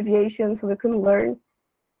use the deviations so we can learn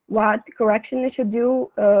what correction it should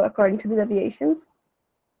do according to the deviations.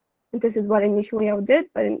 And this is what initially I did,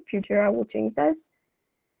 but in future I will change this.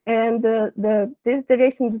 And this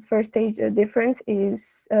deviation, this first stage difference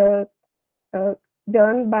is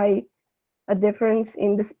done by a difference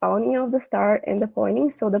in the spawning of the star and the pointing.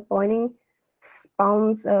 So the pointing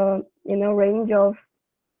spawns in a range of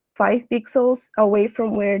 5 pixels away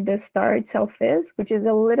from where the star itself is, which is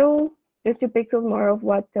a little, just 2 pixels more of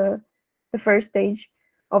what the first stage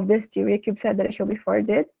of this theory CubeSat that I showed before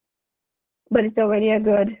did. But it's already a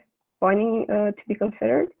good pointing to be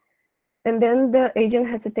considered. And then the agent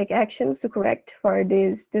has to take actions to correct for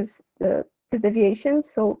this deviation.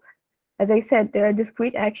 So as I said, there are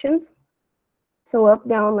discrete actions. So up,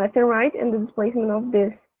 down, left, and right, and the displacement of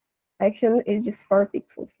this action is just 4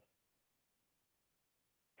 pixels.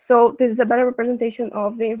 So this is a better representation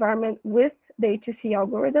of the environment with the A2C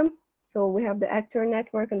algorithm. So we have the actor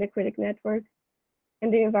network and the critic network,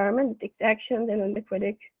 and the environment takes actions, and then the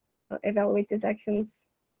critic evaluates his actions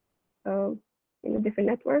in a different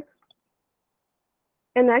network.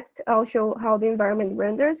 And next, I'll show how the environment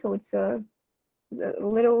renders. So it's a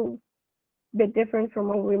little bit different from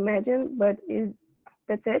what we imagined, but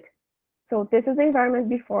that's it. So this is the environment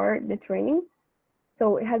before the training.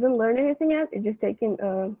 So it hasn't learned anything yet. It's just taking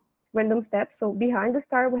random steps. So behind the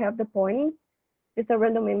star, we have the pointing, just a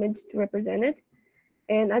random image to represent it.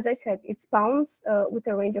 And as I said, it spawns with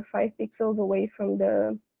a range of 5 pixels away from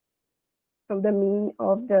the mean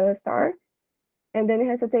of the star. And then it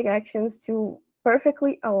has to take actions to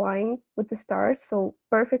perfectly align with the stars. So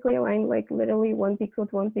perfectly align, like literally 1 pixel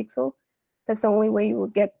to 1 pixel. That's the only way you will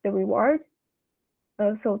get the reward.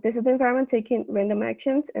 So this is the environment taking random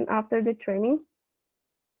actions. And after the training,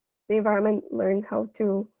 the environment learns how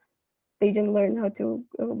to, the agent learn how to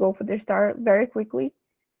go for their star very quickly.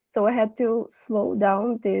 So I had to slow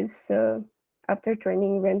down this after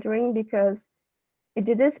training rendering because it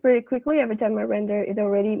did this pretty quickly. Every time I render, it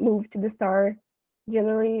already moved to the star.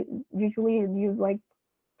 Usually it use like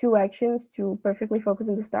 2 actions to perfectly focus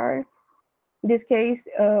on the star. In this case,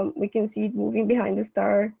 we can see it moving behind the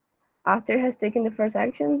star after it has taken the first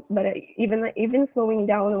action, but even slowing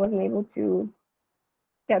down, I wasn't able to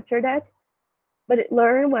capture that. But it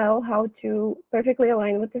learned well how to perfectly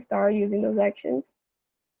align with the star using those actions.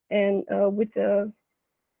 And with the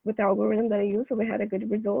algorithm that I used, so we had a good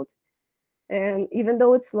result. And even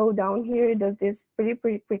though it's slowed down here, it does this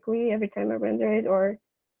pretty quickly every time I render it or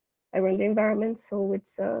I run the environment. So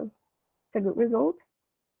it's a good result.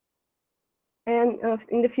 And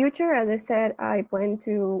in the future, as I said, I plan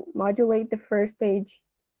to modulate the first stage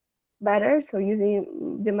better. So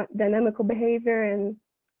using dynamical behavior and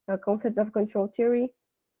concept of control theory.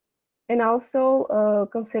 And also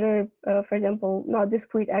consider, for example, not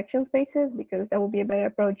discrete action spaces, because that would be a better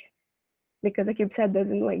approach, because the CubeSat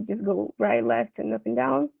doesn't like just go right, left, and up and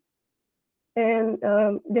down. And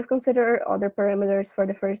just consider other parameters for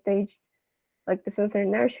the first stage, like the sensor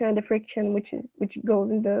inertia and the friction, which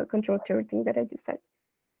goes in the control theory thing that I just said.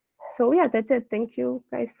 So yeah, that's it. Thank you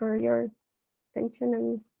guys for your attention.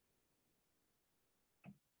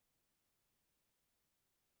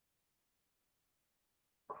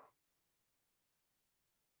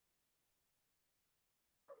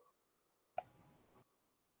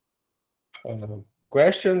 And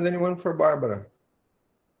questions, anyone for Barbara?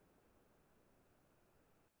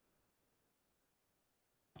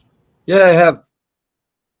 Yeah, I have.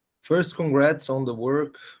 First, congrats on the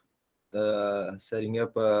work. setting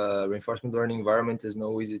up a reinforcement learning environment is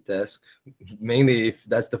no easy task, mainly if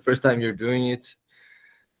that's the first time you're doing it.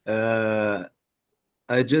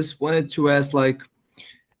 I just wanted to ask, like,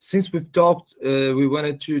 since we've talked, we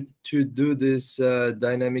wanted to do this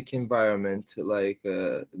dynamic environment, like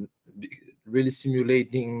really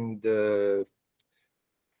simulating the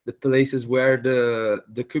places where the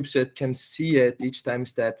CubeSat can see at each time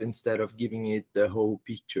step instead of giving it the whole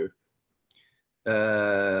picture.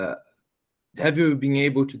 Have you been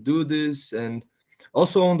able to do this? And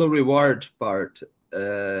also on the reward part,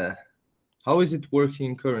 how is it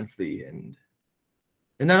working currently? And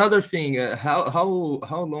another thing,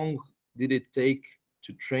 how long did it take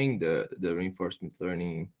to train the reinforcement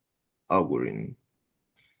learning algorithm?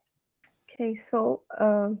 Okay, so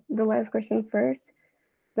the last question first.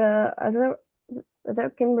 The other, as I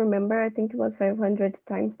can remember, I think it was 500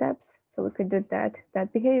 time steps. So we could do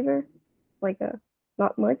that behavior, like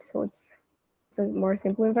not much. So it's a more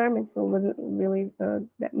simple environment, so it wasn't really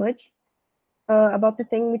that much. About the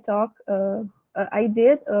thing we talk, I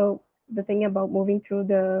did the thing about moving through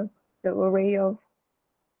the array of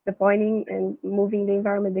the pointing and moving the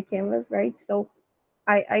environment, the canvas, right? So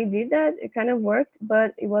I did that. It kind of worked,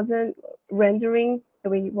 but it wasn't rendering the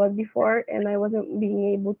way it was before, and I wasn't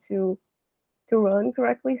being able to run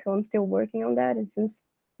correctly. So I'm still working on that. And since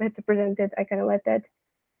I had to present it, I kind of let that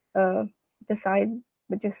decide,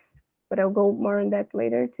 but I'll go more on that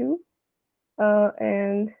later too.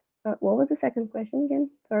 And what was the second question again?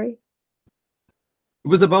 Sorry. It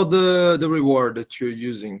was about the reward that you're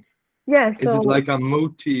using. Yeah. So is it like a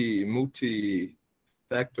multi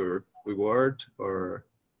factor reward, or?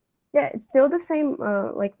 Yeah, it's still the same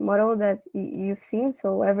like model that you've seen.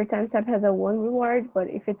 So every time step has a 1 reward, but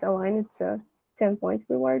if it's aligned, it's a 10 points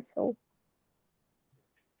reward. So.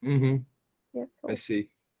 Mm-hmm. Yeah. So. I see.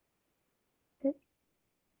 Okay.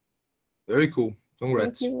 Very cool.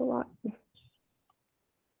 Congrats. Thank you a lot. I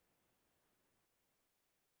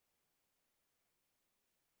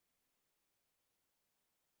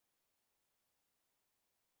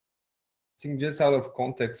think just out of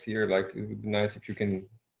context here, like it would be nice if you can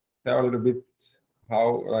tell a little bit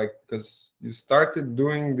how, like, because you started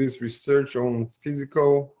doing this research on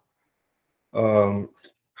physical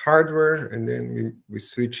hardware, and then we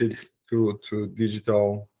switched it to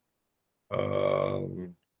digital.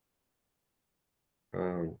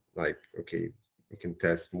 Like, okay, we can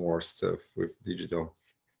test more stuff with digital.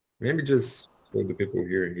 Maybe just for the people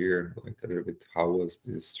here, like a little bit, how was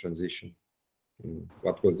this transition?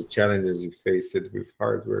 What was the challenges you faced with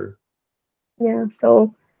hardware? Yeah,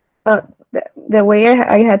 so the way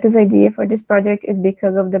I had this idea for this project is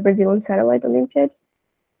because of the Brazilian Satellite Olympiad.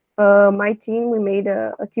 My team, we made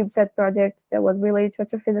a CubeSat project that was related to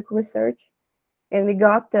astrophysical research. And we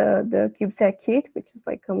got the CubeSat kit, which is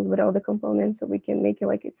like comes with all the components, so we can make it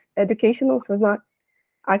like it's educational. So it's not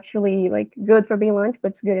actually like good for being launched,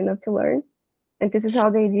 but it's good enough to learn. And this is how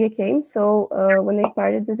the idea came. So when I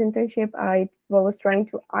started this internship, I was trying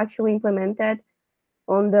to actually implement that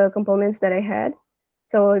on the components that I had.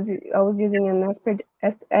 So I was using an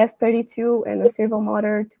S32 and a servo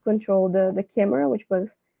motor to control the camera, which was,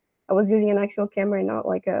 I was using an actual camera, not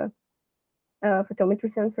like a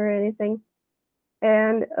photometry sensor or anything.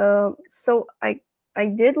 And so I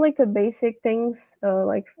did like the basic things,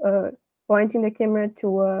 like pointing the camera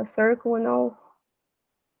to a circle and all.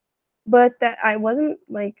 But that I wasn't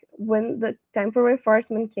like, when the temporary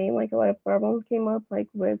reinforcement came, like a lot of problems came up, like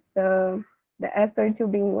with the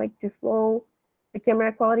S32 being like too slow. The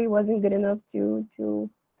camera quality wasn't good enough to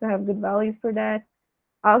have good values for that.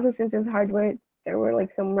 Also, since it's hardware, there were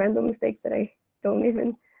like some random mistakes that I don't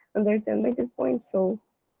even understand at this point. So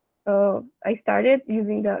I started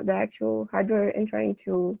using the actual hardware and trying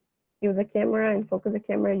to use a camera and focus a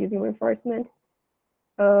camera using reinforcement.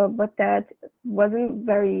 But that wasn't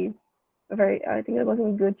very, I think it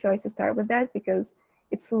wasn't a good choice to start with that, because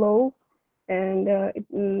it's slow and it's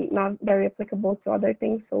not very applicable to other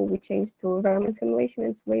things. So we changed to environment simulation.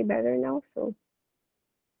 It's way better now. So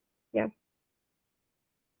yeah.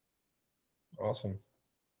 Awesome.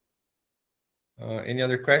 Any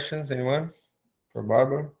other questions, anyone? For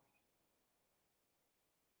Barbara?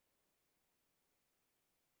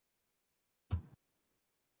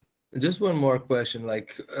 Just one more question,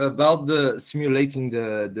 like about the simulating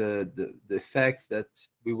the effects that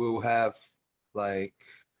we will have, like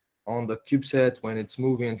on the CubeSat when it's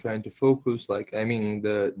moving and trying to focus, like I mean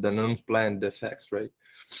the non-planned effects, right?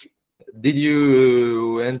 Did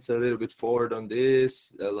you went a little bit forward on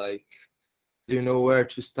this? Like, do you know where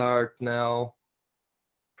to start now,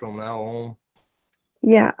 from now on?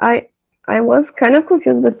 Yeah, I was kind of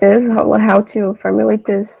confused with this, how to formulate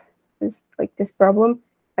this this problem.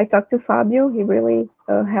 I talked to Fabio. He really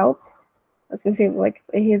helped since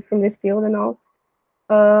he's from this field and all.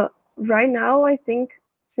 Right now, I think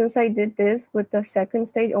since I did this with the second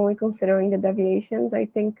stage, only considering the deviations, I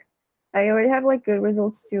think I already have like good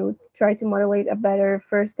results to try to modulate a better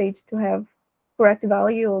first stage to have correct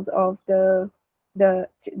values of the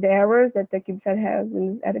errors that the CubeSat has in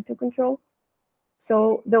its attitude control.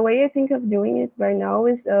 So the way I think of doing it right now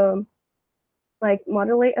is like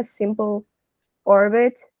modulate a simple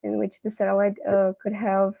orbit in which the satellite could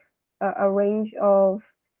have a range of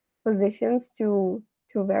positions to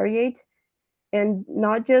variate, and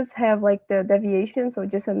not just have like the deviation, so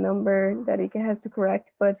just a number that it has to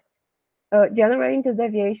correct, but generating the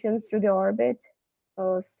deviations through the orbit.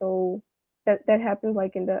 So that happens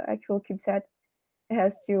like in the actual CubeSat. It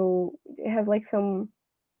has like some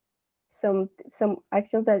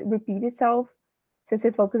actions that repeat itself since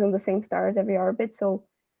it focuses on the same stars every orbit. So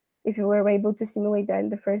if you were able to simulate that in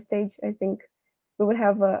the first stage, I think we would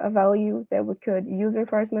have a value that we could use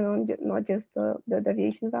reinforcement on, not just the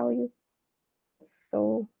deviation value.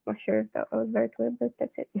 So not sure if that was very clear, but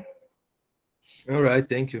that's it. All right,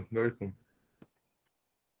 thank you. Very cool.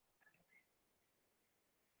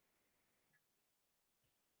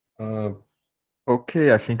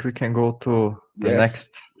 Okay, I think we can go to the Yes.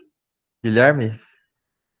 next. Guilherme?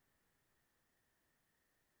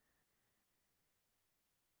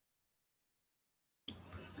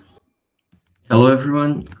 Hello,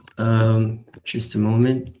 everyone. Just a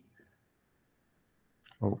moment.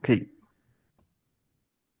 Okay.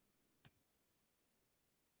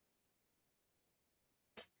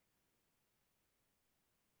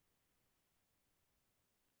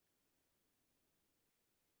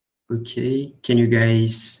 Okay, can you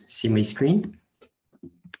guys see my screen?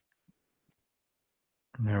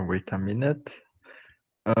 Now, wait a minute.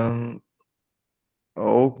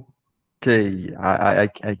 Okay,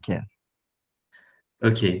 I can.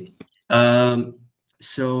 Okay.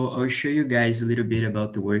 So I'll show you guys a little bit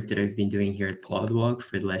about the work that I've been doing here at CloudWalk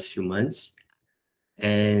for the last few months.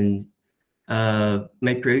 And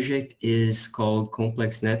my project is called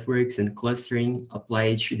Complex Networks and Clustering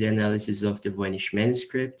Applied to the Analysis of the Voynich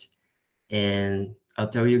Manuscript. And I'll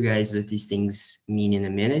tell you guys what these things mean in a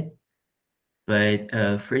minute. But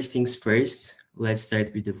first things first, let's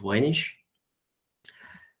start with the Voynich.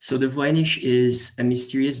 So the Voynich is a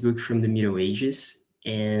mysterious book from the Middle Ages,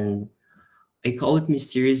 and I call it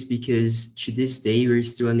mysterious because to this day we're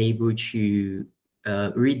still unable to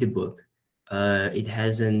read the book. It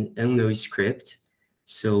has an unknown script,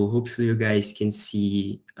 so hopefully you guys can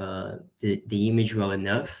see the image well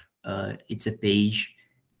enough. It's a page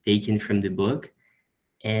taken from the book,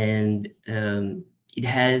 and it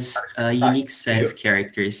has a unique set of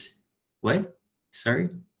characters. What? Sorry?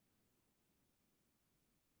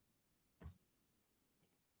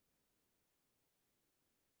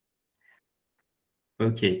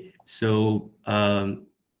 Okay, so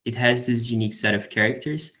it has this unique set of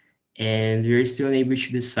characters, and we're still unable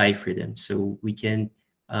to decipher them, so we can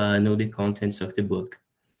know the contents of the book.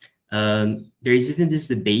 There is even this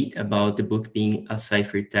debate about the book being a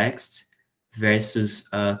ciphertext versus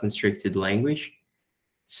a constructed language.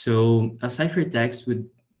 So a ciphertext would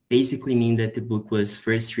basically mean that the book was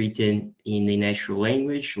first written in a natural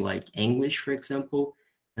language, like English, for example,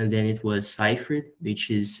 and then it was ciphered, which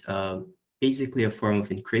is basically a form of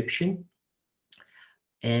encryption.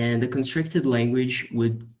 And the constructed language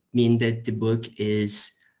would mean that the book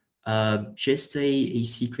is just a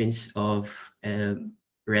sequence of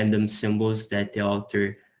random symbols that the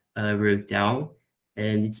author wrote down.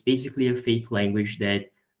 And it's basically a fake language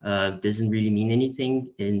that doesn't really mean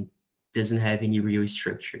anything and doesn't have any real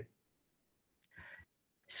structure.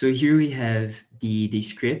 So here we have the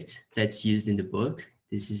script that's used in the book.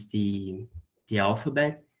 This is the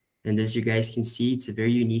alphabet. And as you guys can see, it's a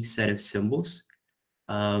very unique set of symbols.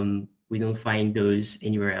 We don't find those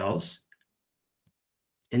anywhere else.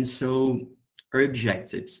 And so our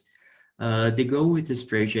objectives. The goal with this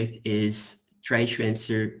project is try to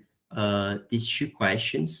answer these two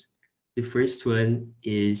questions. The first one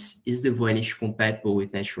is the Voynich compatible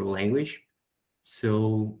with natural language?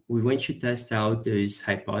 So we want to test out those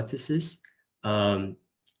hypotheses. If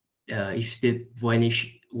the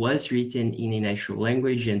Voynich was written in a natural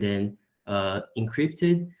language and then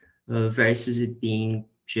encrypted versus it being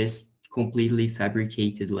just completely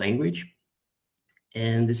fabricated language.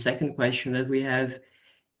 And the second question that we have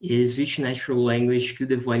is which natural language could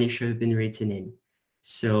the Voynich have been written in?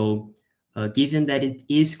 So given that it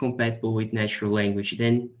is compatible with natural language,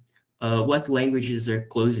 then what languages are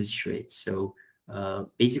closest to it? So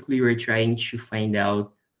basically we're trying to find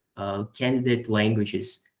out candidate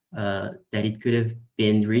languages that it could have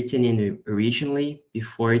been written in originally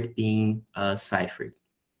before it being ciphered.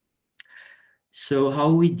 So how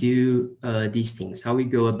we do these things, how we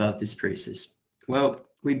go about this process? Well,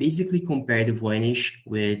 we basically compare the Voynich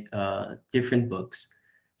with different books.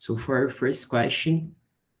 So for our first question,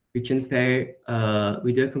 we do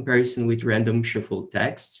a comparison with random shuffled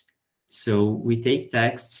texts. So we take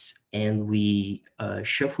texts and we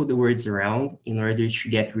shuffle the words around in order to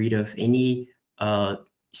get rid of any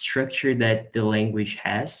structure that the language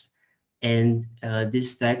has. And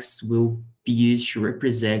these texts will be used to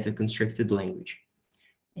represent a constructed language.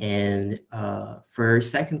 And for our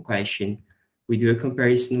second question, we do a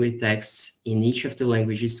comparison with texts in each of the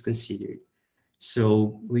languages considered.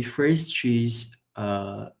 So we first choose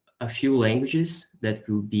a few languages that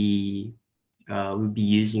we'll be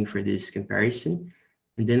using for this comparison.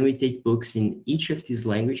 And then we take books in each of these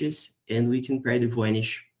languages and we compare the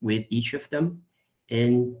Voynich with each of them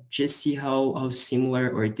and just see how similar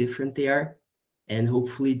or different they are. And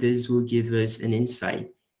hopefully this will give us an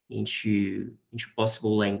insight into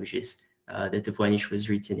possible languages that the Voynich was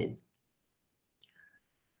written in.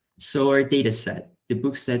 So our data set, the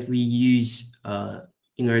books that we use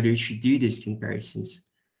in order to do these comparisons,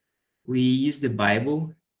 we use the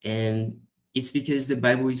Bible, and it's because the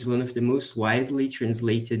Bible is one of the most widely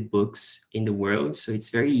translated books in the world. So it's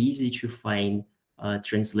very easy to find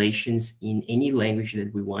translations in any language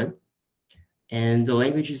that we want. And the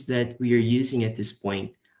languages that we are using at this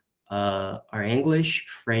point are English,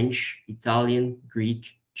 French, Italian,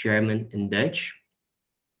 Greek, German, and Dutch.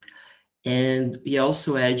 And we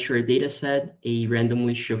also add to our data set a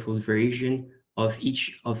randomly shuffled version of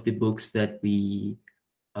each of the books that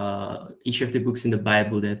each of the books in the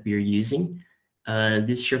Bible that we are using.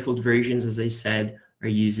 These shuffled versions, as I said, are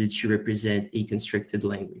used to represent a constructed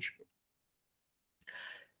language.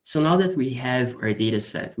 So now that we have our data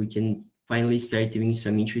set, we can finally start doing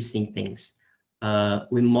some interesting things.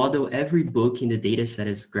 We model every book in the data set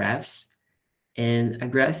as graphs, and a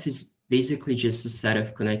graph is basically just a set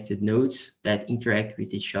of connected nodes that interact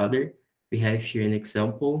with each other. We have here an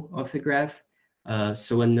example of a graph.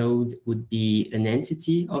 So a node would be an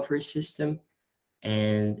entity of our system,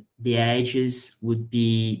 and the edges would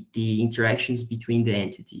be the interactions between the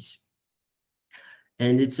entities.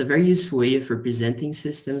 And it's a very useful way of representing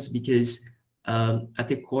systems because at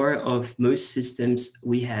the core of most systems,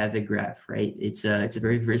 we have a graph, right? It's a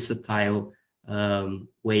very versatile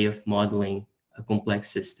way of modeling a complex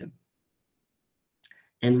system.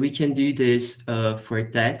 And we can do this for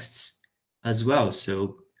texts as well.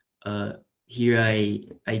 So here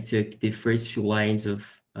I took the first few lines of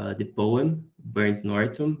the poem Burnt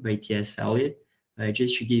Norton by T.S. Eliot,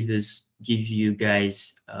 just to give you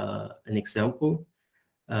guys an example.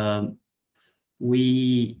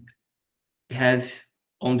 We have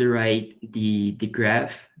on the right the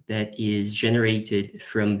graph that is generated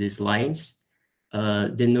from these lines.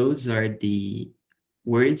 The nodes are the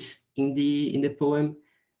words in the poem,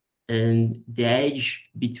 and the edge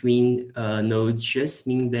between nodes just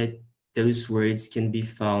mean that those words can be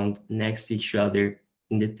found next to each other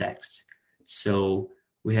in the text. So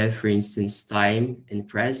we have, for instance, time and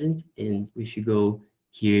present, and if you go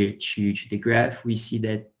here to the graph, we see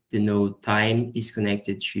that the node time is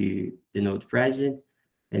connected to the node present,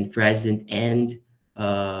 and present and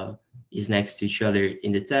is next to each other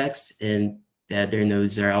in the text, and the other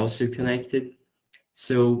nodes are also connected.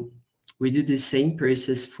 So we do the same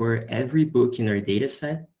process for every book in our data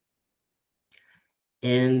set.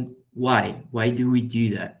 And why? Why do we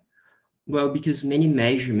do that? Well, because many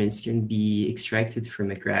measurements can be extracted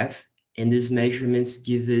from a graph, and these measurements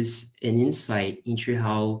give us an insight into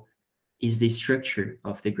how is the structure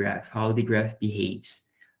of the graph, how the graph behaves.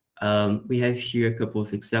 We have here a couple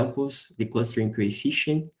of examples, the clustering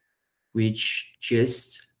coefficient, which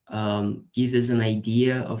just give us an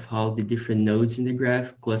idea of how the different nodes in the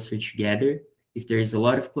graph cluster together, if there is a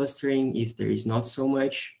lot of clustering, if there is not so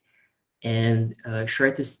much. And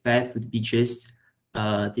shortest path would be just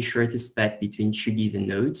the shortest path between two given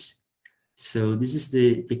nodes. So this is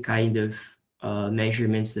the kind of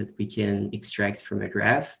measurements that we can extract from a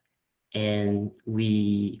graph. And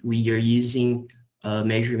we are using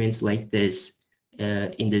measurements like this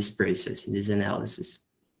in this process, in this analysis.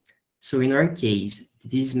 So in our case,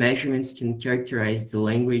 these measurements can characterize the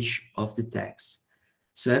language of the text.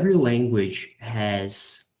 So every language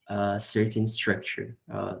has a certain structure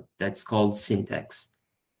that's called syntax.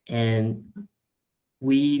 And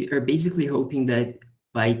we are basically hoping that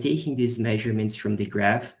by taking these measurements from the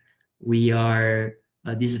graph,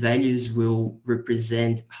 these values will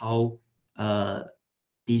represent how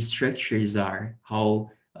these structures are, how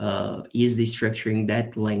is the structure in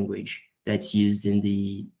that language that's used in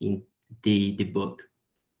the book.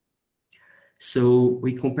 So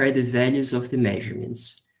we compare the values of the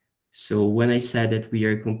measurements. So when I said that we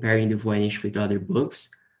are comparing the Voynich with other books,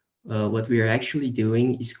 what we are actually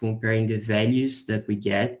doing is comparing the values that we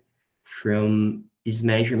get from these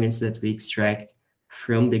measurements that we extract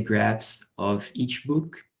from the graphs of each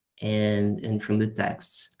book and from the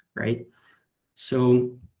texts, right?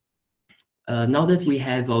 So now that we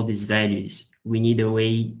have all these values, we need a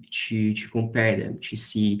way to compare them, to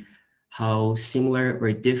see how similar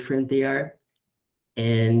or different they are.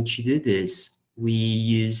 And to do this, we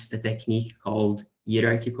use a technique called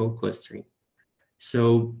hierarchical clustering.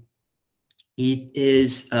 So it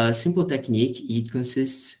is a simple technique. It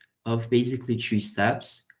consists of basically 2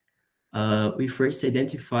 steps. We first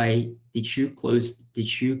identify the two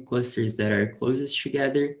clusters that are closest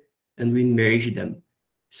together, and we merge them.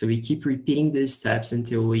 So we keep repeating these steps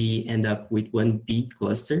until we end up with one big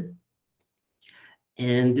cluster.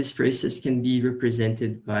 And this process can be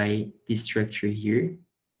represented by this structure here,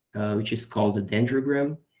 which is called a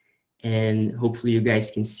dendrogram. And hopefully you guys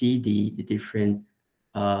can see the different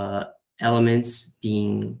elements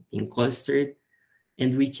being clustered.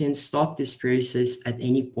 And we can stop this process at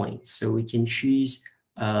any point. So we can choose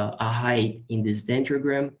a height in this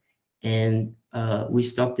dendrogram, and we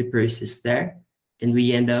stop the process there. And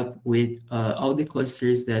we end up with all the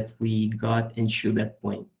clusters that we got until that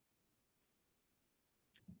point.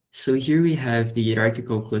 So here we have the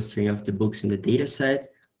hierarchical clustering of the books in the data set.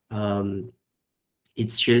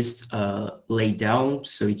 It's just laid down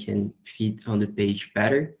so it can fit on the page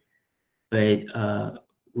better. But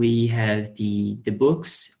we have the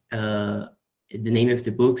books, the name of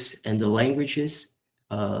the books and the languages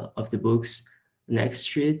of the books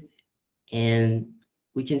next to it. And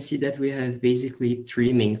we can see that we have basically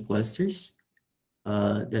 3 main clusters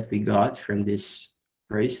that we got from this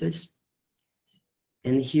process.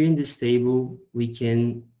 And here in this table, we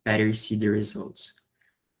can better see the results.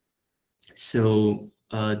 So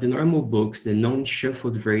the normal books, the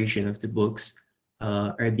non-shuffled version of the books,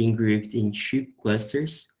 are being grouped in 2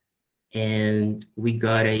 clusters. And we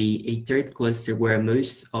got a third cluster where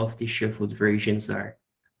most of the shuffled versions are.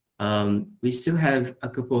 We still have a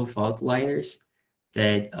couple of outliers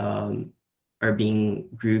that are being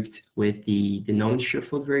grouped with the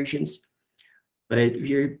non-shuffled versions, but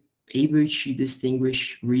we're able to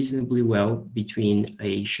distinguish reasonably well between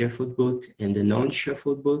a shuffled book and a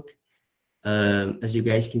non-shuffled book. As you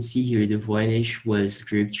guys can see here, the Voynich was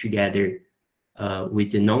grouped together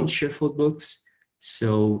with the non-shuffled books.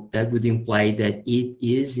 So that would imply that it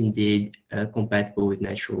is indeed compatible with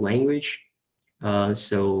natural language.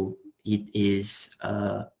 So it is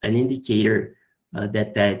an indicator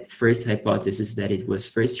that first hypothesis that it was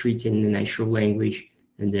first written in the natural language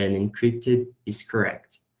and then encrypted is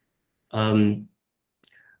correct.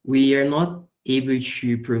 We are not able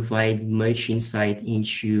to provide much insight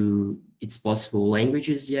into its possible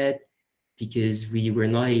languages yet, because we were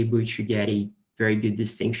not able to get a very good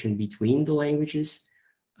distinction between the languages.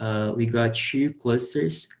 We got 2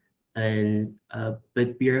 clusters, and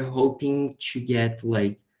but we are hoping to get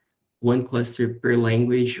like 1 cluster per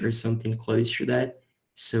language or something close to that,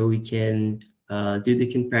 so we can do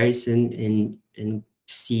the comparison and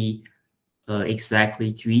see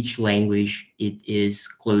exactly to each language it is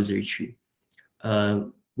closer to.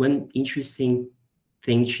 One interesting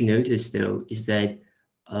thing to notice, though, is that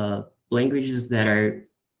languages that are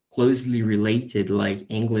closely related, like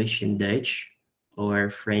English and Dutch, or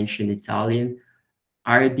French and Italian,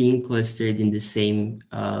 are being clustered in the same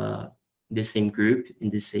group, in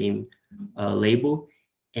the same label.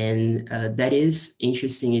 And that is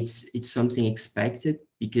interesting. It's something expected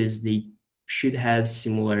because they should have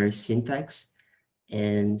similar syntax.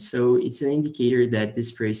 And so it's an indicator that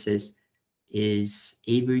this process is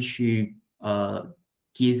able to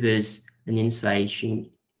give us an insight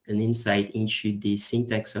into the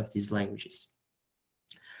syntax of these languages.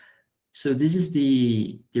 So this is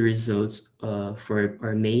the results for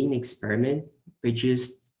our main experiment. I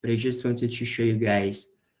just wanted to show you guys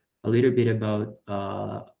a little bit about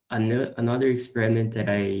another experiment that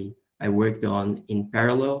I worked on in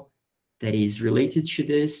parallel that is related to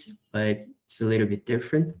this, but it's a little bit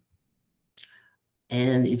different.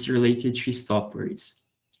 And it's related to stop words.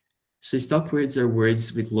 So stop words are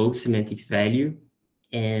words with low semantic value.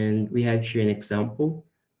 And we have here an example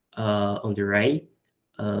on the right.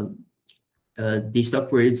 The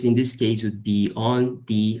stop words in this case would be on,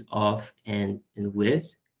 the, off, and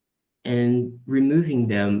with. And removing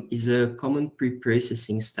them is a common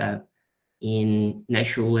pre-processing step in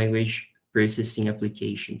natural language processing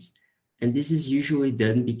applications. And this is usually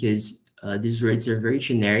done because these words are very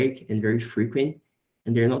generic and very frequent,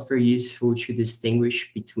 and they're not very useful to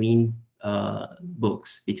distinguish between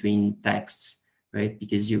books, between texts, right?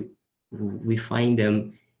 Because we find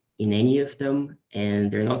them in any of them,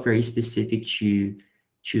 and they're not very specific to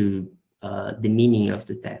the meaning of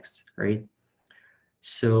the text, right?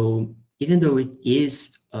 So even though it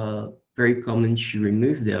is very common to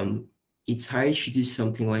remove them, it's hard to do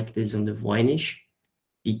something like this on the Voynich,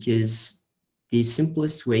 because the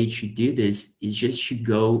simplest way to do this is just to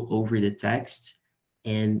go over the text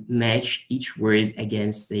and match each word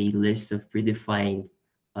against a list of predefined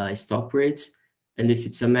stop words. And if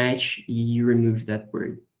it's a match, you remove that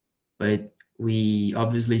word. But we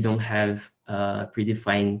obviously don't have a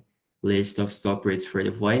predefined list of stop words for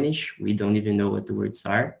the Voynich. We don't even know what the words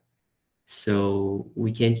are. So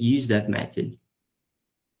we can't use that method.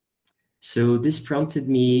 So this prompted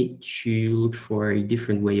me to look for a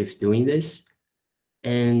different way of doing this.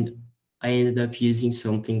 And I ended up using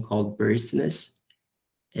something called burstness.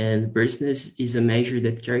 And burstness is a measure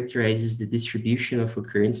that characterizes the distribution of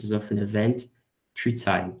occurrences of an event through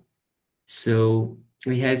time. So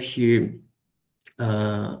we have here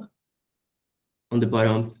on the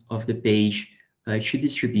bottom of the page two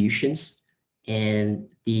distributions, and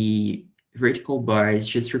the vertical bars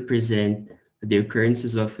just represent the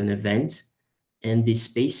occurrences of an event, and the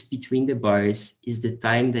space between the bars is the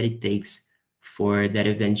time that it takes for that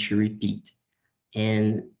event to repeat.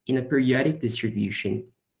 And in a periodic distribution,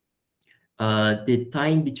 the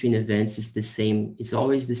time between events is the same, is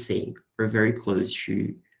always the same, or very close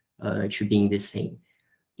to being the same.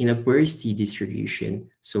 In a bursty distribution,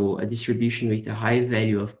 so a distribution with a high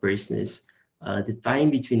value of burstness, the time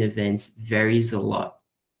between events varies a lot.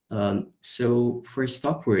 So for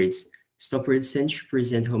stop words tend to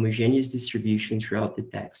present homogeneous distribution throughout the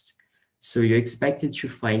text. So you're expected to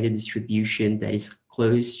find a distribution that is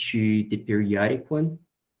close to the periodic one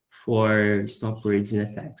for stop words in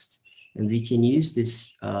a text. And we can use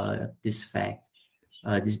this, this fact,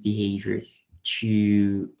 this behavior,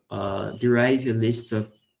 to derive a list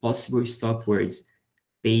of possible stop words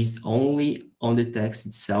based only on the text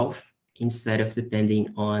itself, instead of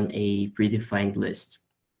depending on a predefined list.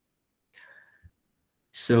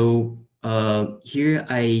 So here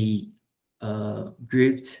I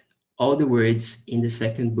grouped all the words in the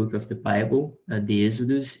second book of the Bible, the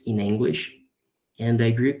Exodus in English, and I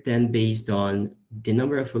grouped them based on the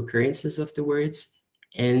number of occurrences of the words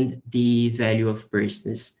and the value of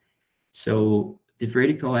burstness. So the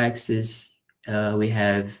vertical axis, we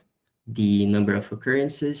have the number of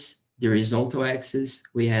occurrences. The horizontal axis,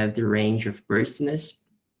 we have the range of burstiness.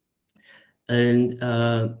 And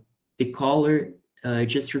the color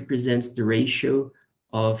just represents the ratio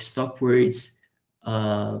of stop words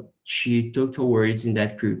to total words in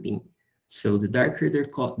that grouping. So the darker the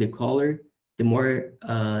color, the more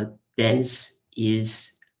dense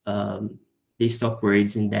is the stop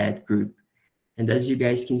words in that group. And as you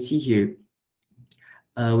guys can see here,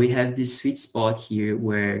 we have this sweet spot here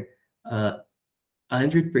where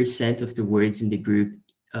 100% of the words in the group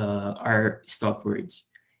are stop words.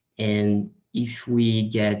 And if we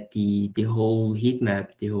get the whole heat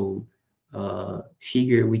map, the whole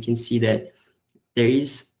figure, we can see that there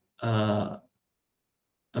is a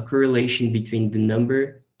correlation between the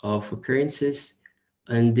number of occurrences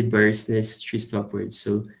and the burstness through stop words.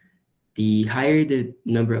 So the higher the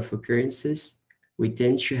number of occurrences, we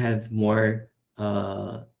tend to have more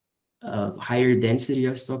higher density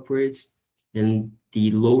of stop words, and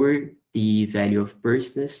the lower the value of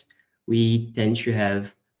burstness, we tend to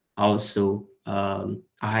have also a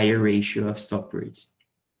higher ratio of stop words.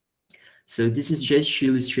 So this is just to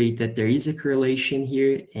illustrate that there is a correlation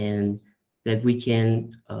here, and that we can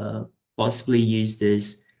possibly use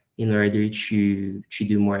this in order to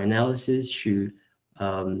do more analysis, to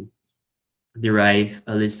derive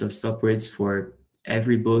a list of stop words for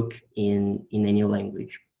every book in any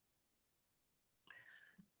language.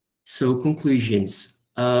 So conclusions.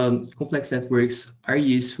 Complex networks are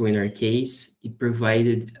useful in our case. It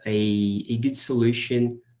provided a good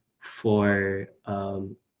solution for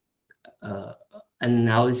an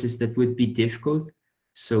analysis that would be difficult.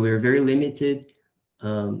 So we're very limited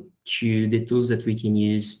to the tools that we can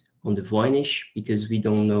use on the Voynich, because we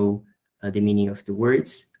don't know the meaning of the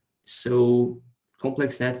words. So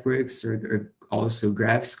complex networks, or also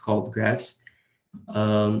graphs, called graphs,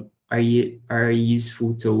 are a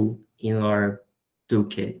useful tool in our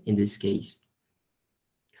toolkit in this case.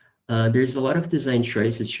 There's a lot of design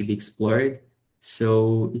choices to be explored,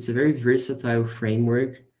 so it's a very versatile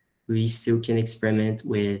framework. We still can experiment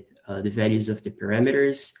with the values of the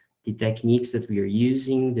parameters, the techniques that we are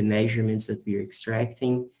using, the measurements that we are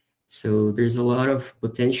extracting. So there's a lot of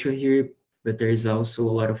potential here, but there is also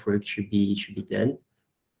a lot of work to be done.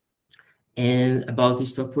 And about the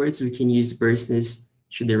stop words, we can use burstness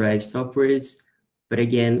to derive stop words, but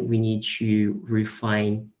again, we need to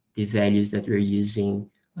refine the values that we're using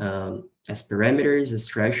as parameters, as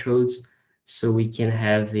thresholds, so we can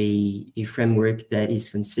have a framework that is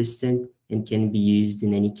consistent and can be used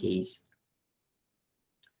in any case.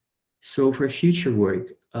 So for future work,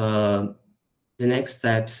 the next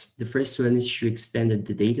steps, the first one is to expand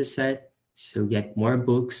the data set, so get more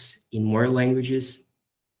books in more languages,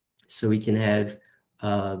 so we can have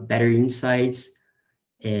better insights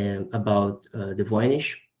about the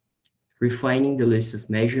Voynich, refining the list of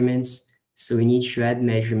measurements. So we need to add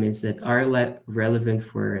measurements that are relevant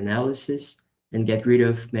for analysis and get rid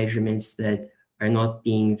of measurements that are not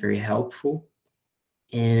being very helpful,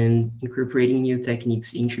 and incorporating new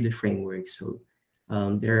techniques into the framework. So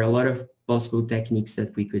there are a lot of possible techniques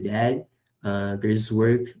that we could add. There's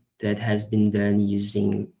work that has been done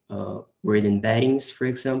using word embeddings, for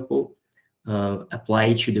example,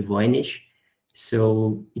 applied to the Voynich.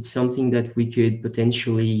 So it's something that we could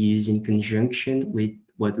potentially use in conjunction with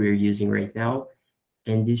what we're using right now,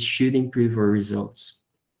 and this should improve our results.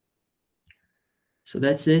 So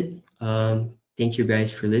that's it. Thank you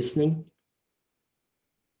guys for listening.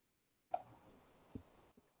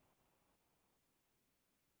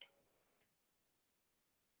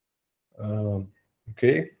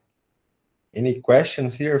 Okay. Any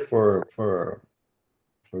questions here for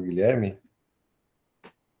Guilherme?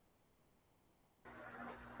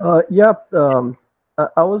 Yeah,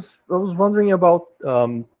 I was wondering about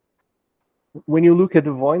when you look at the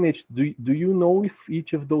Voynich, do you know if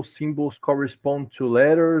each of those symbols correspond to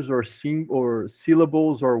letters or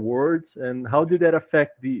syllables or words, and how did that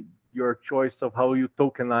affect your choice of how you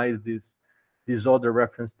tokenize these other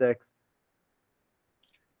reference texts?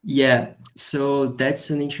 Yeah, so that's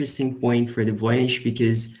an interesting point for the Voynich,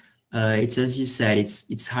 because it's, as you said,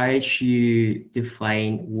 it's hard to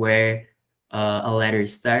define where a letter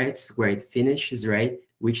starts, where it finishes, right?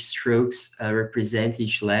 Which strokes represent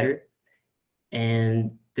each letter.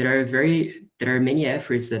 And there are many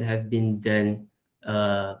efforts that have been done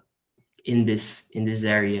in this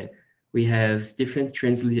area. We have different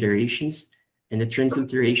transliterations, and the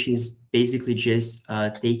transliteration is basically just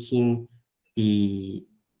taking the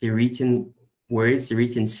written words, the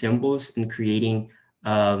written symbols, and creating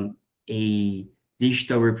a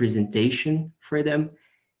digital representation for them.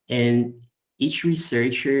 And each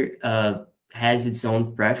researcher has its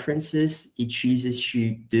own preferences. It chooses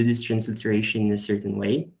to do this transliteration in a certain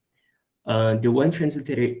way. The one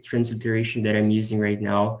transliteration that I'm using right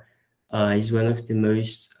now is one of the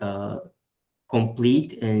most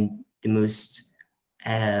complete and the most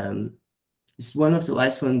it's one of the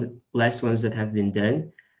last ones that have been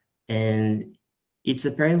done, and it's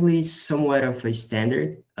apparently somewhat of a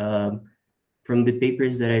standard. From the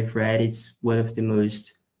papers that I've read, it's one of the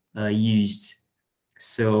most used.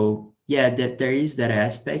 So yeah, that there is that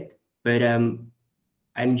aspect, but I'm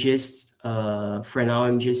just for now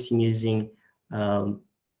I'm just using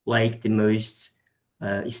like the most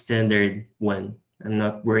standard one. I'm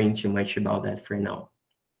not worrying too much about that for now.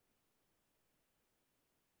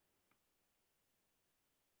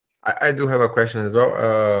 I do have a question as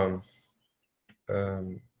well.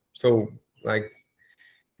 So like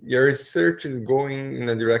your research is going in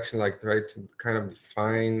a direction like try to kind of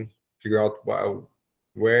figure out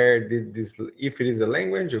where did this, if it is a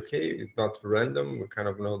language, okay, it's not random, we kind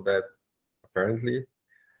of know that apparently.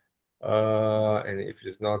 And if it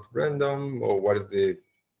is not random, or what is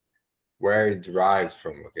where it derives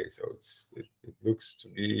from, okay, so it looks to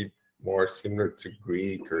be more similar to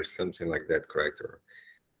Greek or something like that, correct?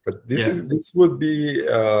 But this would be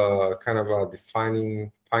kind of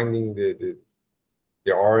finding the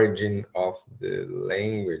origin of the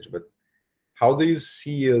language. But how do you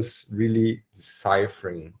see us really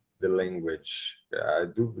deciphering the language? I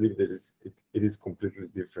do believe that it is completely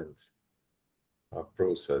different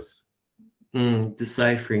process.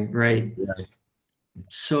 Deciphering, right? Yeah.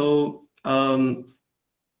 So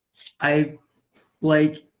I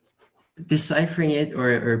like deciphering it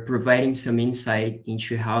or providing some insight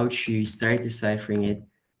into how to start deciphering it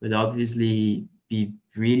would obviously be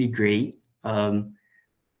really great.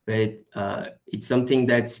 But it's something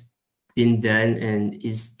that's been done and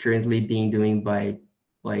is currently being done by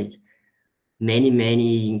like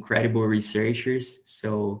many incredible researchers.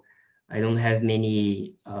 So I don't have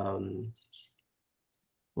many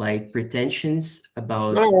like pretensions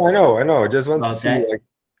about. No, I know. I just want to see that. like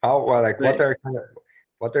how, like what are kind of,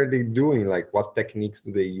 what are they doing? Like, what techniques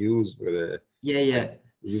do they use? Whether Yeah.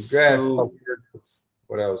 use graph, So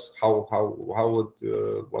what else? How would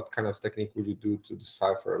what kind of technique would you do to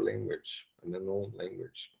decipher a language, an unknown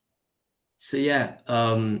language? so yeah,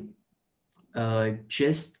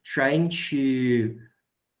 just trying to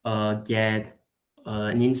get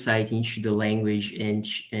an insight into the language and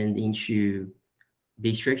into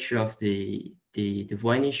the structure of the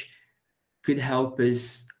Voynich could help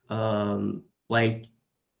us like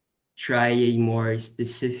try a more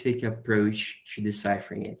specific approach to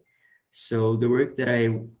deciphering it. So the work that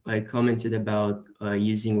I commented about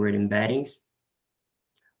using word embeddings,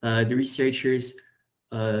 the researchers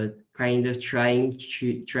kind of try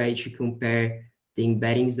to compare the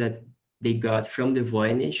embeddings that they got from the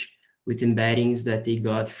Voynich with embeddings that they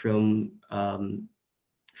got from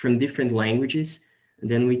different languages. And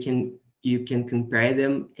then you can compare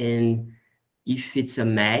them, and if it's a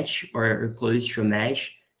match or close to a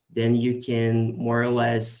match, then you can more or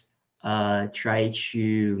less try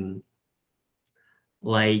to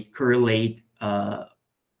like correlate a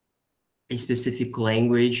specific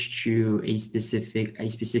language to a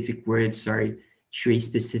specific word, sorry, to a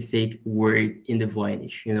specific word in the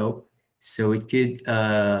Voynich, you know. So it could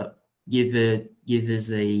give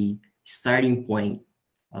us a starting point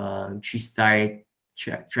to start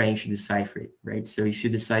trying to decipher it, right? So if you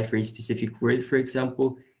decipher a specific word, for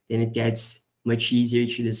example, then it gets much easier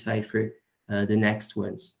to decipher the next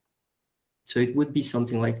ones. So it would be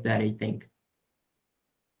something like that, I think.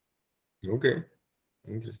 Okay,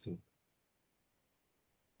 interesting.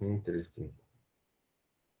 Interesting.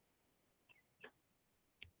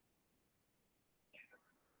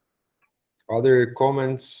 Other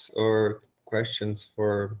comments or questions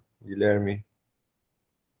for Guilherme?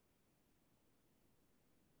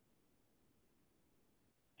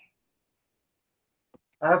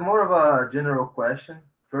 I have more of a general question.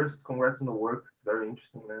 First, congrats on the work. It's very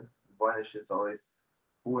interesting, man. Voynich is always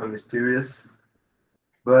cool and mysterious.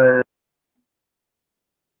 But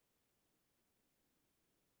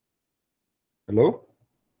Hello?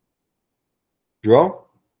 João?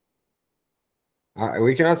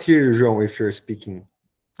 We cannot hear you, João, if you're speaking.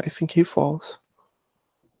 I think he falls.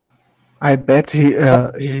 I bet he's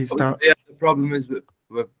not. Yeah, the problem is with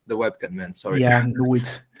the webcam, man. Sorry. Yeah, I knew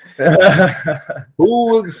it. Who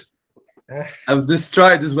would? I've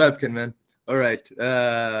destroyed this webcam, man. All right.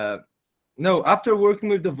 No, after working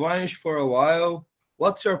with the Voynich for a while,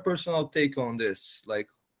 what's your personal take on this? Like,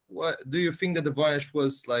 what do you think that the Voynich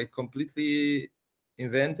was like completely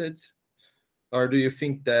invented, or do you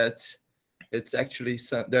think that it's actually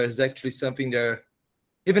there's actually something there,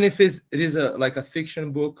 even if it is like a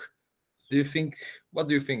fiction book? Do you think? What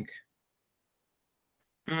do you think?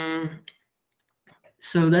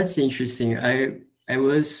 So that's interesting. I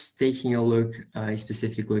was taking a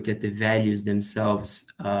specific look at the values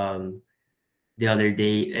themselves the other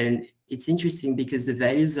day, and it's interesting because the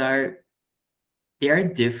values are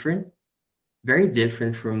different, very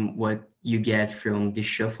different from what you get from the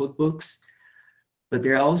shuffled books, but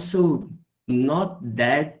they're also not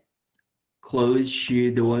that close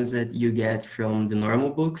to the ones that you get from the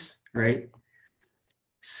normal books, right?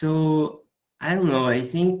 So I don't know. I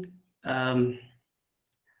think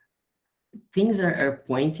things are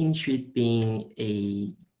pointing to it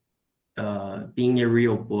being a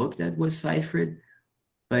real book that was ciphered,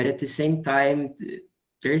 but at the same time,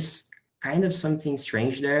 there's kind of something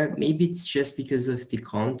strange there. Maybe it's just because of the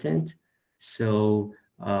content. So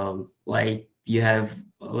like you have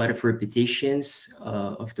a lot of repetitions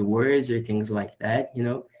of the words or things like that, you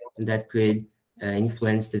know, and that could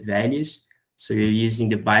influence the values. So you're using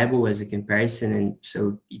the Bible as a comparison, and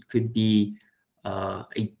so it could be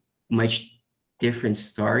a much different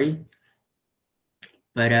story.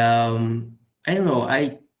 But I don't know.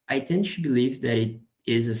 I tend to believe that it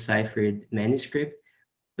is a ciphered manuscript,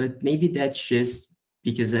 but maybe that's just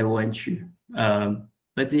because I want to.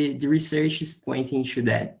 But the research is pointing to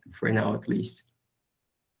that for now, at least.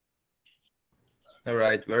 All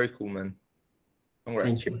right, very cool, man. Congrats.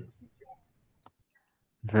 Thank you.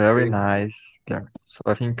 Very nice. Yeah. So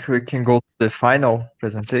I think we can go to the final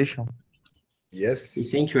presentation. Yes.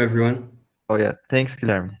 Thank you, everyone. Oh yeah, thanks,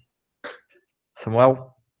 Guilherme. Samuel?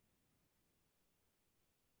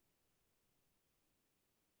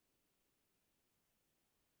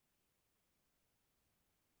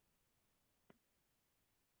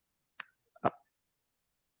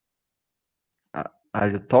 Are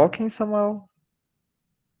you talking, Samuel?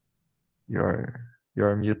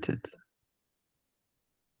 You're muted.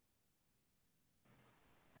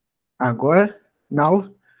 Agora? Now?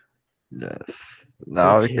 Yes.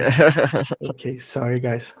 Now Okay. we can. Okay, sorry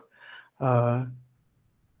guys.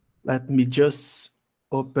 Let me just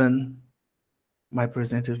open my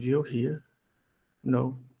presenter view here.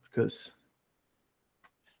 No, because,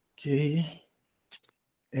 okay.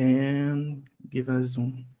 And give a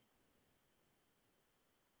zoom.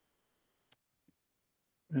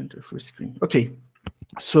 Enter full screen. Okay,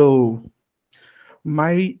 so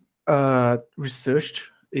my research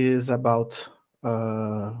is about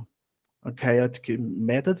a chaotic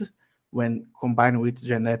method when combined with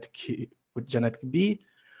genetic B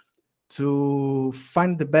to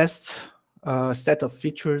find the best set of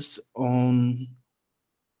features on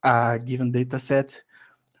a given data set,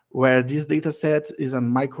 where this data set is a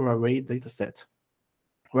microarray data set.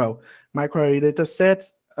 Well, microarray data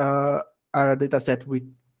sets are a data set with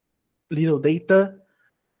little data,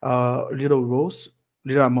 little rows,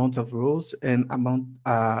 little amount of rows, and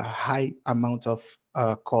high amount of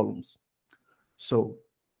columns. So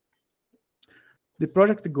the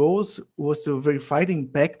project goals was to verify the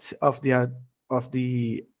impact of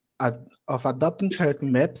adopting chaotic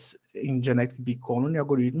maps in genetic B colony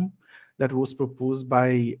algorithm that was proposed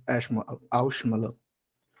by Auschmiller,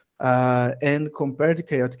 and compare the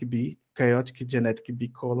chaotic genetic B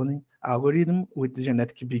colony algorithm with the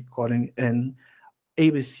genetic B colony and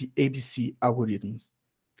ABC algorithms.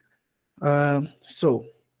 So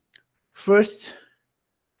first,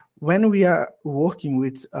 when we are working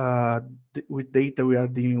with data, we are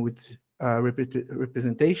dealing with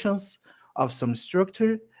representations of some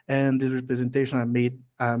structure, and the representation are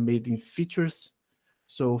made in features.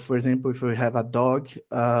 So, for example, if we have a dog,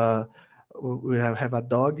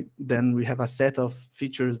 then we have a set of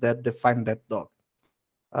features that define that dog.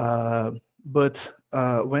 But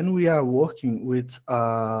when we are working with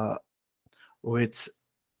a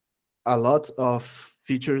lot of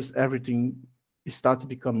features, everything starts to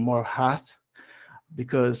become more hard,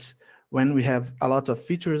 because when we have a lot of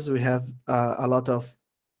features, we have a lot of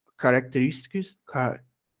characteristics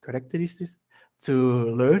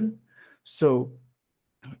to learn. So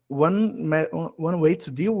one way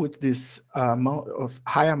to deal with this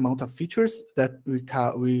high amount of features that we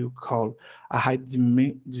call a high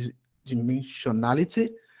dimensionality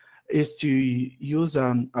is to use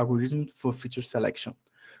an algorithm for feature selection.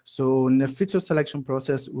 So in the feature selection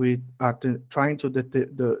process, we are trying to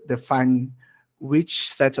define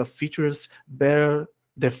which set of features better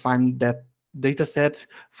define that data set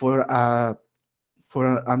for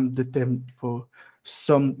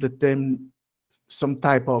some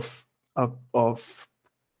type of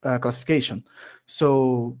classification.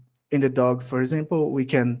 So in the dog, for example, we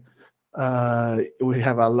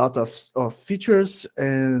have a lot of features,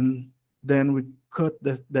 and then we cut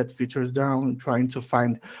that features down, trying to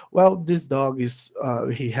find, well, this dog is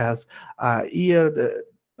he has ear, the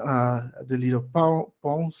little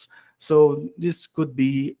pawns, so this could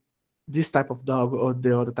be this type of dog or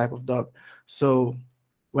the other type of dog. So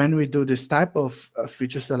when we do this type of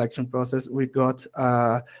feature selection process, we got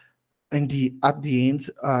at the end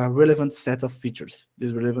a relevant set of features.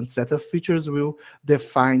 This relevant set of features will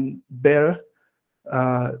define better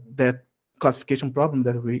that classification problem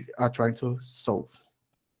that we are trying to solve.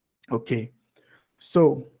 Okay,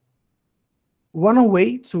 so one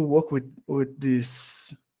way to work with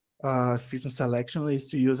this feature selection is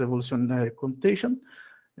to use evolutionary computation.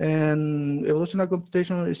 And evolutionary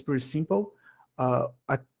computation is pretty simple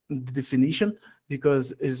at the definition,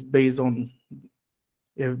 because it's based on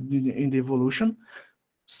in the evolution.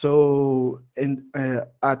 So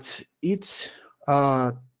at each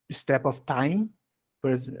step of time,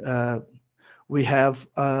 we have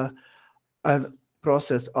a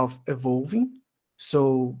process of evolving.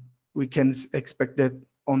 So we can expect that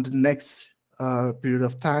on the next period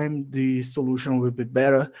of time, the solution will be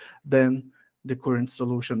better than the current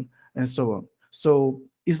solution, and so on. So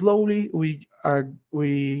slowly we are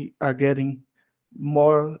getting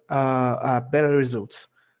more better results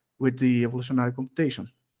with the evolutionary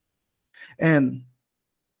computation. And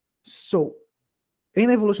so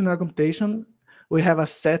in evolutionary computation, we have a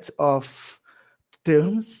set of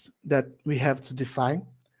terms that we have to define.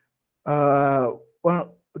 Well,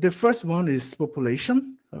 the first one is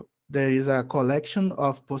population. There is a collection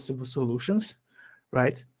of possible solutions,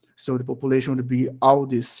 right? So the population would be all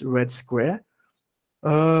this red square.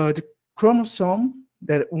 The chromosome,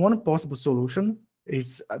 that one possible solution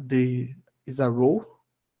is a row.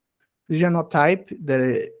 The genotype,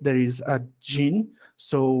 there is a gene,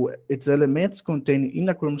 so its elements contained in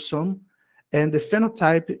a chromosome, and the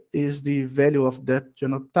phenotype is the value of that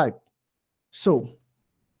genotype. So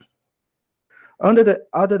other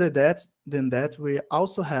than that, we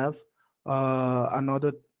also have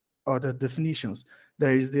other definitions.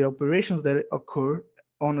 There is the operations that occur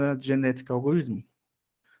on a genetic algorithm.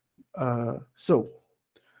 So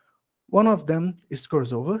one of them is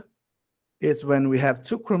crossover. It's when we have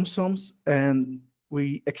two chromosomes and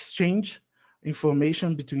we exchange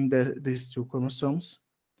information between these two chromosomes.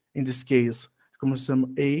 In this case,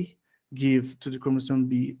 chromosome A give to the chromosome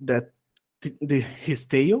B that his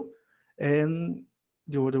tail, and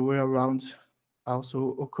the other way around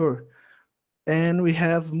also occur. And we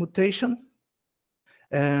have mutation,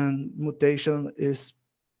 and mutation is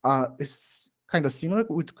kind of similar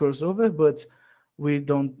with crossover, but we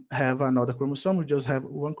don't have another chromosome. We just have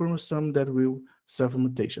one chromosome that will suffer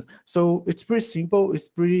mutation. So it's pretty simple. It's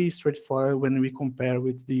pretty straightforward when we compare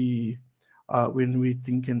with the when we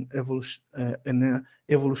think in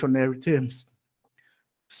evolutionary terms.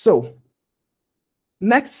 So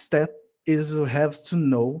next step is we have to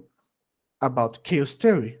know about chaos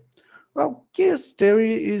theory. Well, chaos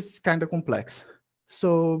theory is kind of complex.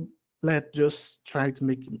 So let's just try to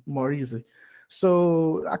make it more easy.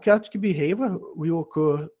 So a chaotic behavior will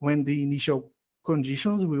occur when the initial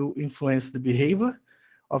conditions will influence the behavior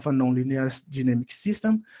of a nonlinear dynamic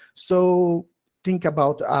system. So think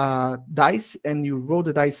about a dice, and you roll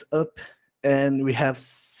the dice up, and we have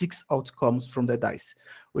 6 outcomes from the dice.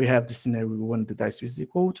 We have the scenario when the dice is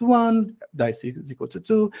equal to 1, dice is equal to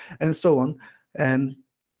 2, and so on. And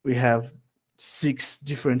we have 6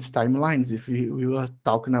 different timelines if we were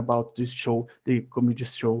talking about this show, the community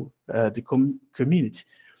show, the community.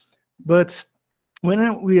 But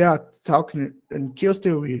when we are talking in chaos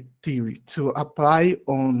theory to apply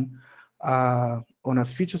on a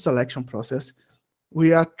feature selection process,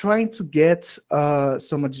 we are trying to get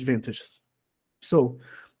some advantages. So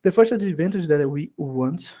the first advantage that we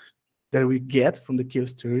want, that we get from the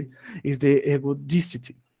chaos theory, is the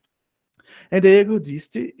ergodicity. And the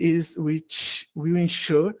ergodicity is which will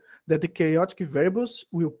ensure that the chaotic variables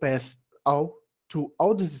will pass to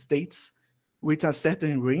all these states with a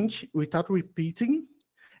certain range without repeating,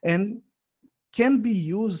 and can be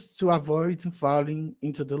used to avoid falling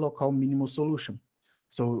into the local minimal solution.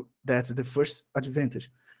 So that's the first advantage.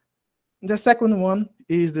 The second one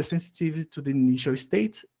is the sensitivity to the initial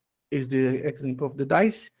state. Is the example of the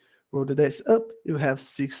dice. Roll the dice up, you have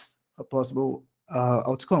 6 possible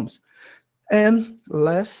outcomes. And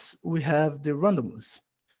last, we have the randomness.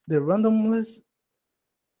 The randomness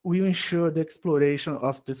will ensure the exploration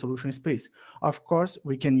of the solution space. Of course,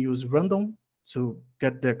 we can use random to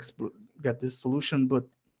get the solution, but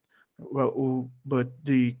with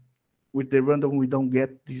the random we don't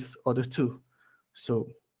get these other two. So,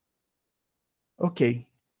 okay,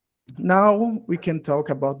 now we can talk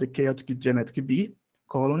about the chaotic genetic bee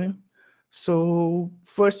colony. So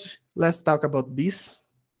first, let's talk about bees.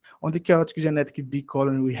 On the chaotic genetic bee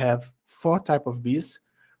colony, we have 4 types of bees.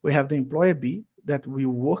 We have the employer bee that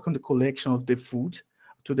will work on the collection of the food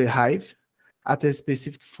to the hive at a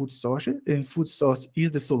specific food source, and food source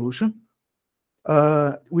is the solution.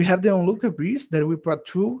 We have the onlooker bees that will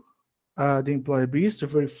patrol the employer bees to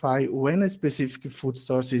verify when a specific food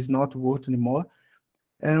source is not worked anymore.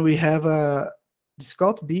 And we have a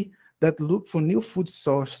scout bee that look for new food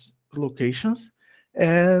source locations,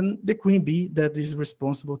 and the queen bee that is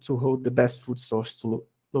responsible to hold the best food source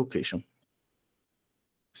location.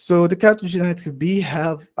 So the chaotic genetic bee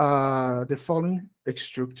have the following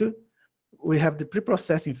structure. We have the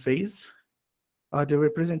pre-processing phase, the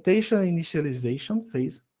representation initialization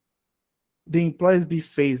phase, the employees bee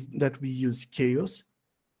phase that we use chaos.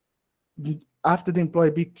 After the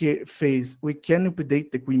employee bee phase, we can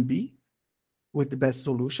update the queen bee with the best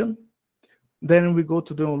solution. Then we go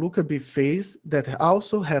to the onlooker bee phase that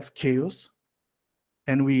also have chaos,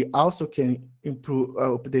 and we also can improve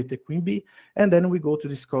update the queen bee. And then we go to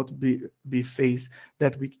the scout bee phase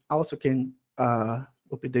that we also can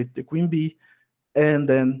update the queen bee, and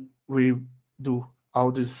then we do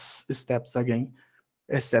all these steps again,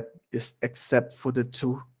 except for the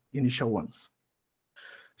 2 initial ones.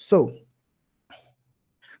 So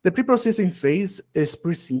the pre-processing phase is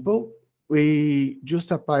pretty simple. We just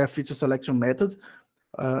apply a feature selection method.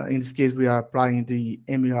 In this case, we are applying the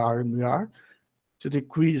MER to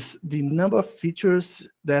decrease the number of features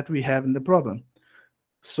that we have in the problem.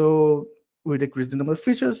 So we decrease the number of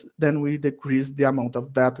features, then we decrease the amount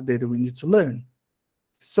of data that we need to learn.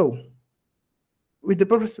 So with the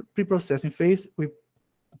pre-processing phase, we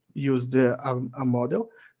use a model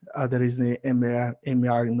that is the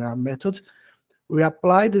MER method. We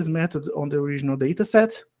apply this method on the original data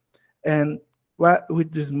set, and what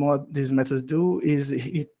with this method do is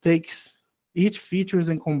it takes each features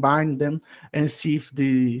and combine them and see if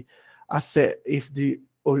the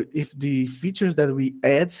features that we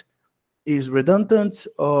add is redundant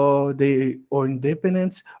or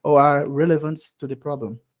independent or are relevant to the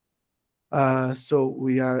problem. So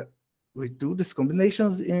we do these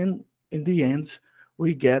combinations, and in the end,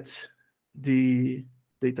 we get the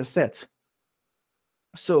data set.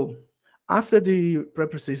 So after the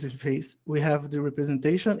pre-processing phase, we have the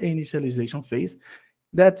representation and initialization phase.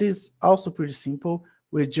 That is also pretty simple.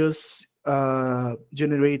 We just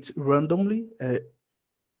generate randomly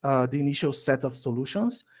the initial set of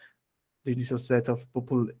solutions, the initial set of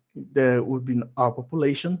that would be our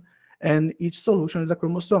population, and each solution is a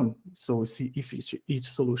chromosome. So see if each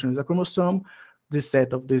solution is a chromosome, the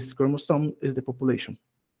set of this chromosome is the population.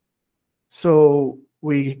 So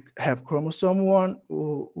we have chromosome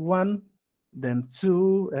one, then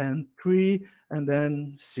 2 and 3, and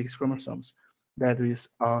then 6 chromosomes. That is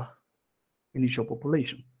our initial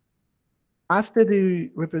population. After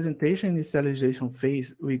the representation initialization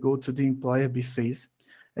phase, we go to the employee phase.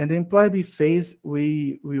 And the employee phase,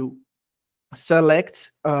 we will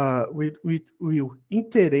select, we will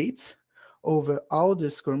iterate over all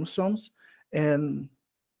these chromosomes. And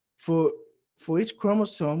for each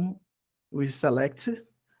chromosome, we select,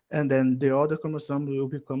 and then the other chromosome will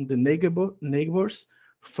become the neighbors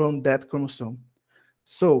from that chromosome.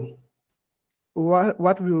 So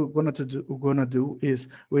what we're gonna do is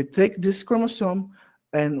we take this chromosome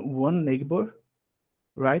and one neighbor,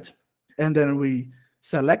 right? And then we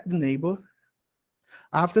select the neighbor.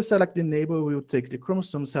 After selecting the neighbor, we'll take the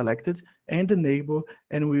chromosome selected and the neighbor,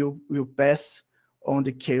 and we'll pass on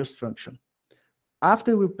the chaos function.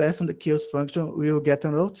 After we pass on the chaos function, we will get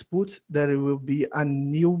an output that it will be a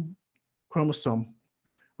new chromosome,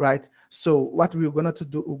 right? So what we're gonna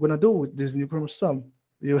do with this new chromosome,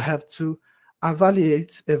 you have to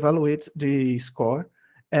evaluate the score,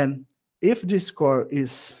 and if the score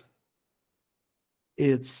is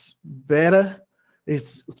better,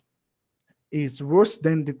 it's worse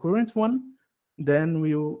than the current one, then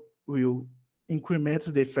we'll increment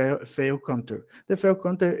the fail counter. The fail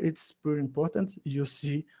counter, it's pretty important. You'll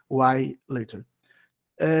see why later.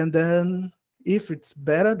 And then if it's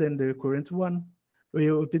better than the current one, we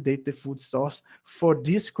will update the food source for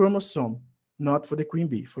this chromosome, not for the queen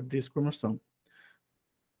bee, for this chromosome.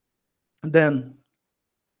 And then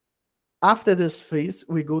after this phase,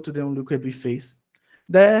 we go to the onlookable phase.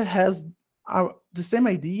 That has the same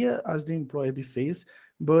idea as the employee phase,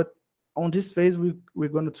 but on this phase, we're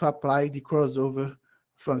going to apply the crossover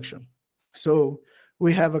function. So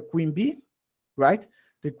we have a queen bee, right?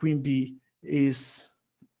 The queen bee is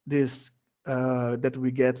this that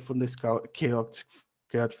we get from this chaotic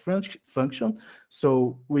function.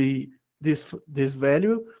 So this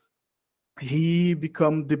value, he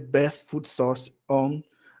become the best food source on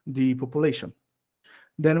the population.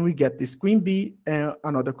 Then we get this queen bee and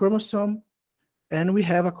another chromosome, and we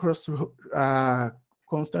have a constant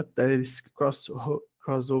that is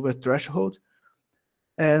crossover threshold.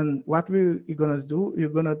 And what we're gonna do, you're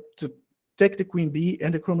gonna take the queen bee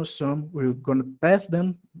and the chromosome, we're gonna pass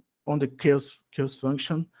them on the chaos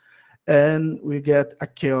function, and we get a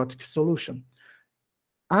chaotic solution.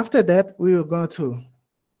 After that, we are going to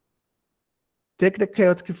take the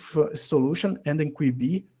chaotic solution and then queen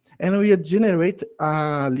bee, and we generate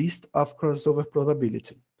a list of crossover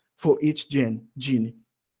probability for each gene.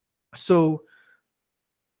 So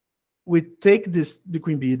we take the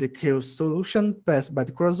queen bee, the chaos solution, pass by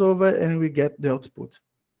the crossover, and we get the output.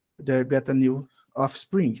 They get a new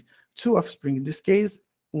offspring. 2 offspring in this case,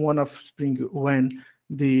 1 offspring when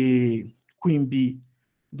the queen bee,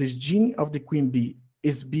 the gene of the queen bee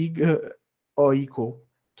is bigger or equal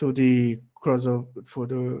to the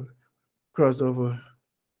crossover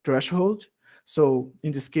threshold. So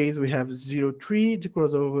in this case, we have 0.3, the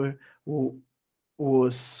crossover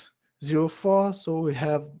was 0.4, so we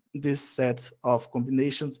have this set of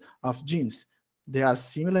combinations of genes. They are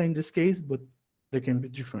similar in this case, but they can be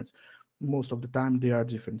different. Most of the time, they are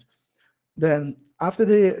different. Then after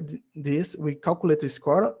this, we calculate the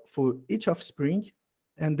score for each offspring,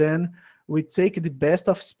 and then we take the best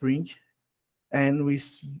offspring, and we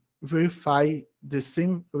verify the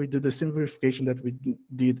same. We do the same verification that we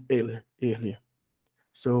did earlier.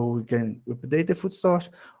 So we can update the food source,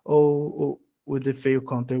 or with the fail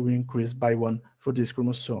counter, we increase by 1 for this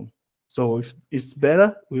chromosome. So if it's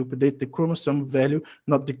better, we update the chromosome value,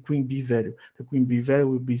 not the queen bee value. The queen bee value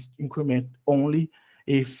will be incremented only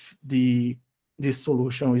if this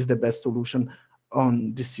solution is the best solution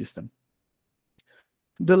on the system.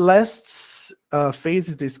 The last phase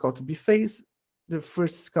is the scout B phase. The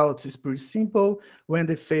first scout is pretty simple. When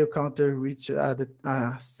the fail counter reaches the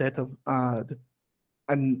set of a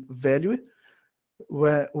value,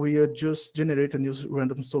 where we just generate a new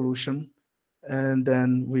random solution, and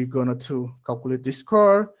then we're gonna to calculate the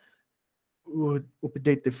score. would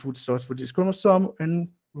update the food source for this chromosome and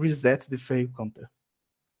reset the fail counter.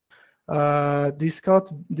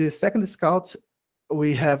 The second scout,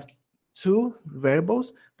 we have two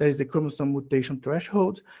variables. There is the chromosome mutation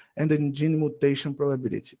threshold and the gene mutation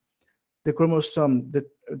probability. The chromosome that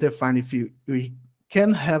define if we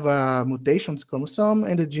can have a mutation on the chromosome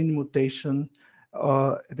and the gene mutation,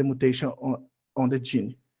 the mutation on the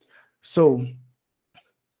gene. So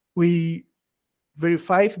we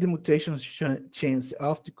verify if the mutation chance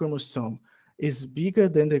of the chromosome is bigger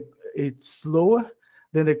than it's lower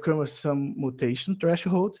than the chromosome mutation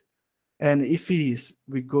threshold. And if it is,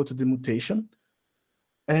 we go to the mutation.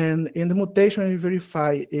 And in the mutation, we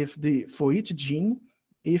verify if for each gene,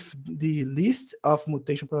 if the list of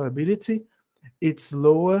mutation probability, it's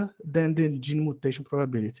lower than the gene mutation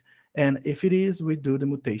probability. And if it is, we do the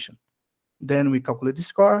mutation. Then we calculate the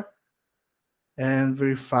score and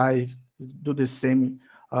verify, do the same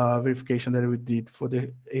verification that we did for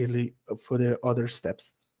the other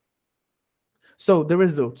steps. So the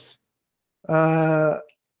results.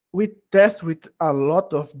 We test with a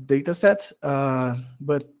lot of data sets,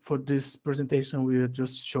 but for this presentation, we will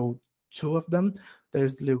just show two of them.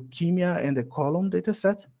 There's leukemia and the colon data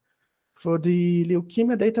set. For the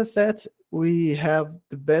leukemia data set, we have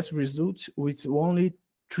the best result with only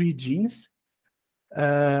 3 genes,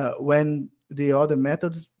 when the other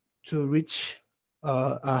methods to reach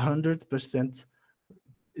 100%,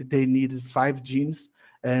 they need 5 genes,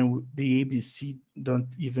 and the ABC don't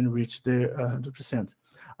even reach the 100%.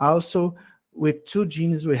 Also, with 2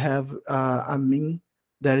 genes, we have a mean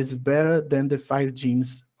that is better than the 5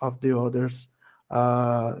 genes of the others,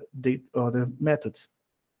 the other methods.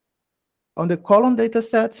 On the column data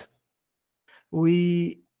set,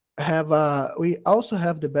 we also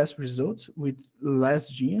have the best results with less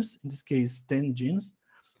genes, in this case 10 genes,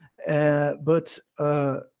 but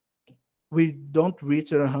we don't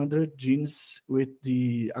reach 100 genes with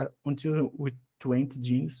until with 20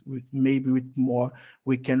 genes. Maybe with more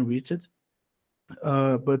we can reach it,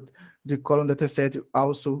 but the column data set,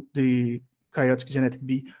 also the chaotic genetic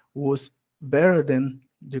B, was better than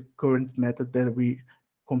the current method that we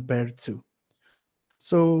compared to.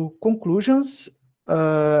 So conclusions,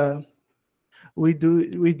 we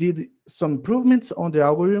did some improvements on the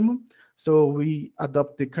algorithm. So we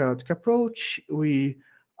adopt the chaotic approach. We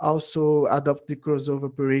also adopt the crossover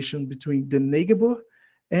operation between the neighbor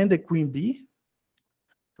and the queen bee,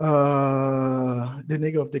 the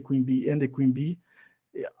neighbor of the queen bee and the queen bee.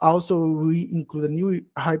 Also, we include a new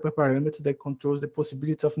hyperparameter that controls the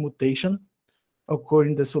possibility of mutation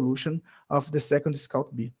occurring in the solution of the second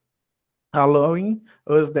scout bee, allowing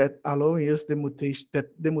us the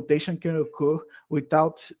mutation can occur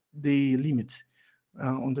without the limit.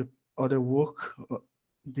 On the other work,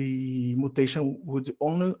 the mutation would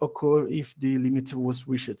only occur if the limit was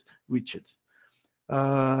reached.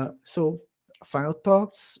 So final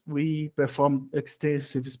thoughts, we performed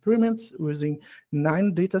extensive experiments using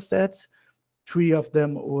 9 data sets. 3 of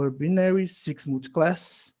them were binary, 6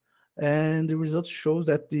 multi-class, and the result shows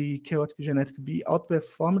that the chaotic genetic B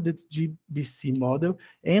outperformed the GBC model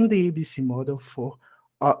and the ABC model for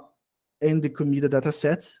and the comida data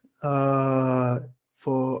sets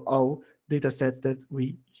for all data sets that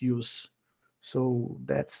we use. So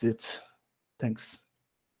that's it. Thanks.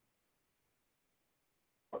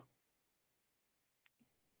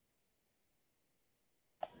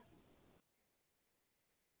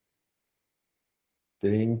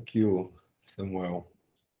 Thank you, Samuel.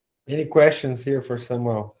 Any questions here for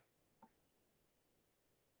Samuel?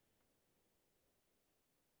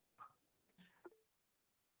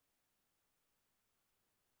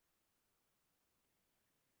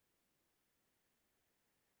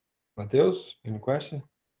 Mateus, any question?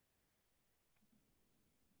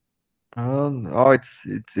 Oh,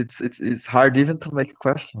 it's hard even to make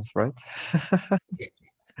questions, right?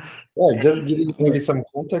 Yeah, just giving maybe some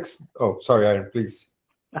context. Oh, sorry, Aaron, please.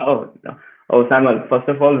 Oh, no. Oh, Samuel, first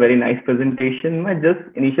of all, very nice presentation. My just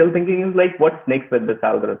initial thinking is like, what's next with this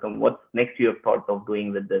algorithm? What's next you have thought of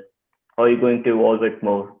doing with this? How are you going to evolve it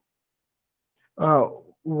more?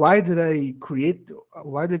 Why did I create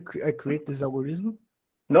this algorithm?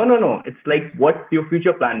 No. It's like, what's your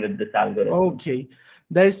future plan with this algorithm? Okay,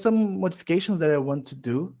 there's some modifications that I want to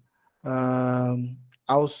do.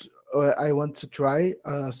 Also, I want to try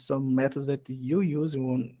some methods that you use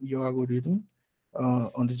in your algorithm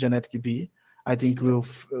on the genetic B. I think will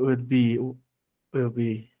be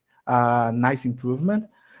a nice improvement.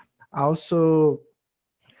 Also,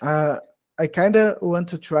 I kind of want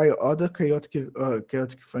to try other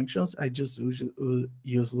chaotic functions. I just use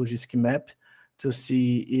logistic map to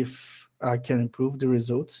see if I can improve the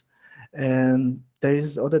results. And there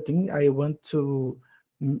is other thing I want to,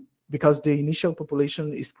 because the initial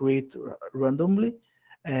population is created randomly,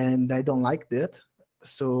 and I don't like that.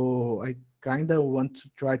 So I kind of want to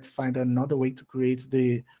try to find another way to create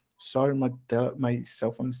the, sorry, my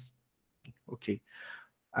cell phone is okay.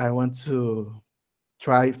 I want to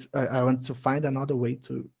I want to find another way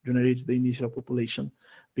to generate the initial population,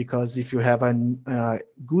 because if you have a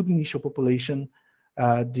good initial population,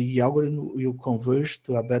 the algorithm will converge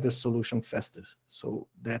to a better solution faster. So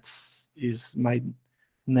is my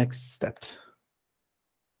next step.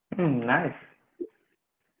 Nice.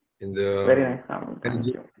 And Very nice, Simon. and Thank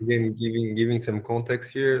you. again, giving some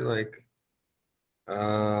context here, like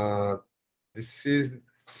this is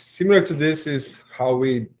similar to this is how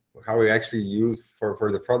we actually use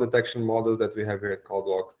for the fraud detection models that we have here at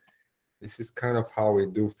CloudWalk. This is kind of how we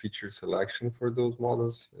do feature selection for those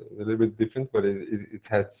models. A little bit different, but it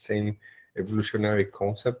has the same evolutionary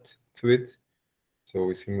concept to it. So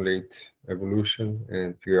we simulate evolution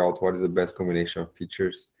and figure out what is the best combination of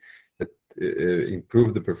features that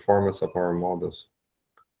improve the performance of our models.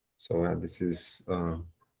 So this is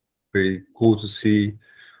pretty cool to see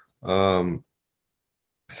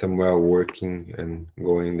Samuel working and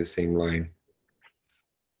going in the same line.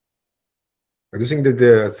 I do think that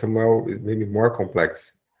the Samuel is maybe more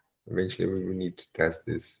complex. Eventually, we will need to test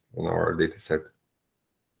this on our data set.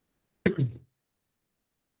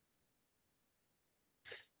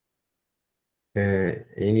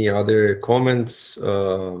 Any other comments,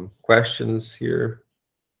 questions here?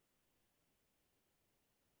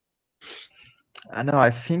 I know.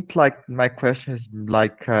 I think like my question is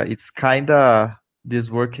like it's kind of, this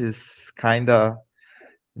work is kind of,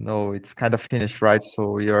 it's kind of finished, right?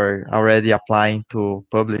 So you're already applying to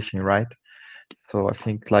publishing, right? So I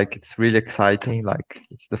think like it's really exciting. Like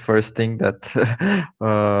it's the first thing that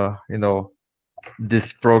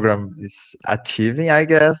this program is achieving, I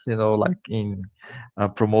guess. Like in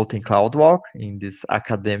promoting CloudWalk in this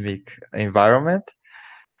academic environment,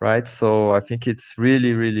 right? So I think it's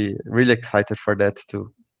really, really, really excited for that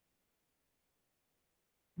too.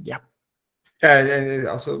 Yeah. And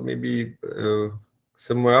also maybe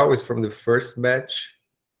Samuel is from the first batch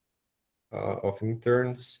of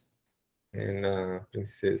interns, and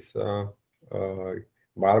Princesa,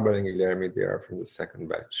 Barbara and Guilherme, they are from the second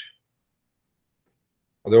batch.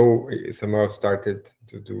 Although Samuel started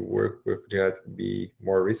to do work with JetB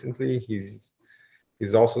more recently,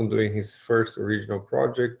 he's also doing his first original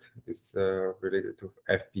project. It's related to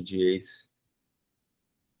FPGAs,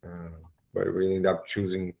 but we ended up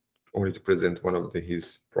choosing only to present one of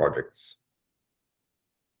his projects.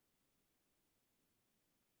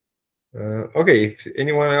 Okay, if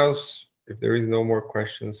anyone else, if there is no more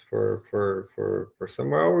questions for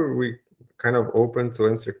Samuel, we kind of open to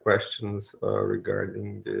answer questions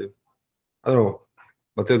regarding the, I don't know,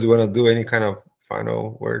 Matheus, do you want to do any kind of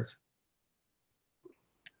final words?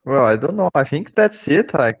 Well, I don't know. I think that's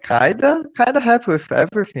it. I kinda happy with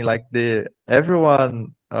everything. Like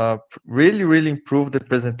everyone really, really improved the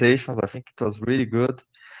presentations. I think it was really good.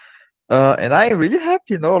 And I'm really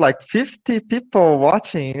happy, like 50 people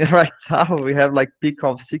watching right now. We have like peak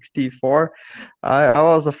of 64. I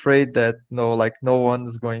was afraid that like no one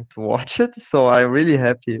is going to watch it. So I'm really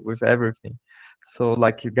happy with everything. So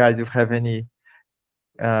like you guys, if you have any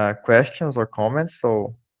questions or comments,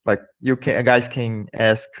 so like guys can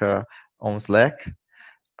ask on Slack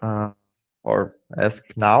or ask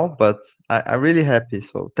now, but I'm really happy.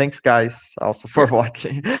 So thanks guys also for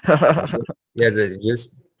watching. Yes,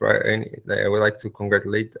 I would like to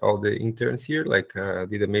congratulate all the interns here, like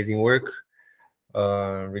did amazing work.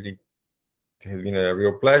 Really, it has been a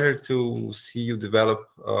real pleasure to see you develop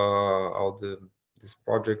all these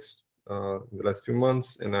projects in the last few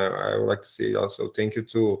months. And I would like to say also thank you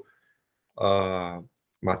to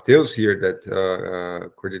Matheus here that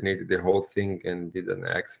coordinated the whole thing and did an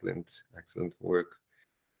excellent work.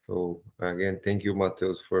 So again, thank you,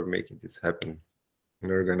 Matheus, for making this happen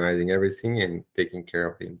and organizing everything and taking care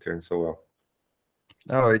of the interns so well.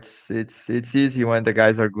 No, it's easy when the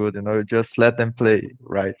guys are good, just let them play,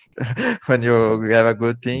 right? When you have a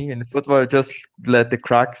good team in football, just let the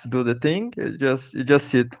cracks do the thing. You just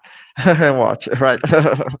sit and watch, right?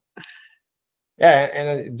 Yeah,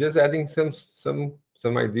 and just adding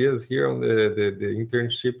some ideas here on the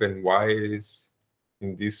internship and why it is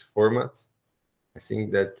in this format. I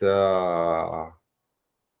think that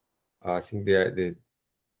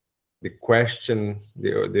the question,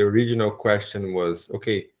 the original question was,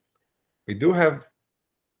 okay, we do have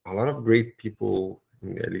a lot of great people,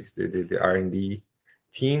 at least the R&D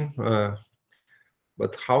team,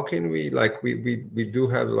 but how can we, like, we do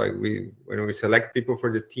have, like, when we select people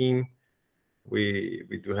for the team,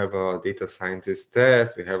 We do have a data scientist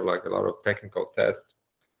test. We have like a lot of technical tests.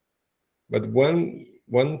 But one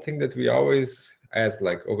thing that we always ask,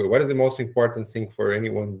 like, okay, what is the most important thing for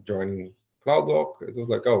anyone joining CloudWalk? It was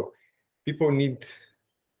like, oh, people need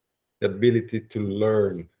the ability to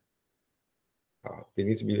learn. They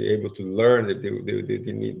need to be able to learn.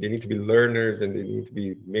 They need to be learners, and they need to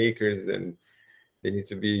be makers, and they need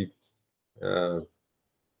to be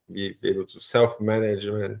able to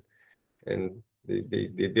self-management, and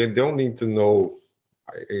they don't need to know.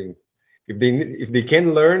 If they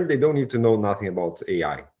can learn, they don't need to know nothing about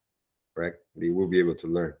AI, right? They will be able to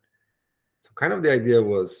learn. So kind of the idea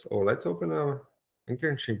was, oh, let's open a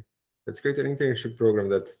internship. Let's create an internship program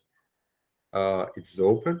that it's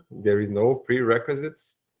open. There is no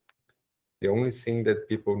prerequisites. The only thing that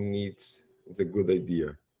people need is a good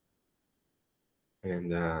idea.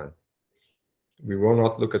 And we will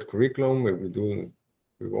not look at curriculum.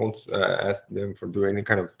 We won't ask them for doing any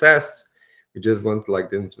kind of tests. We just want like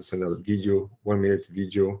them to send a video, 1-minute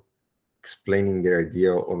video, explaining their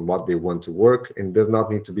idea on what they want to work, and does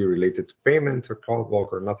not need to be related to payment or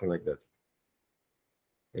CloudWalk or nothing like that.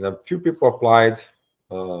 And a few people applied.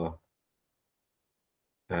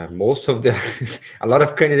 Most of the, a lot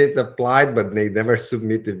of candidates applied, but they never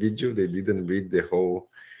submit the video. They didn't read the whole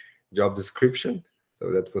job description.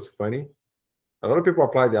 So that was funny. A lot of people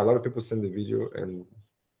applied. A lot of people sent the video, and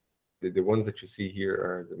the ones that you see here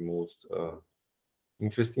are the most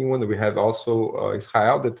interesting one. We have also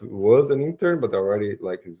Israel, that was an intern, but already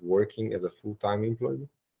like is working as a full-time employee.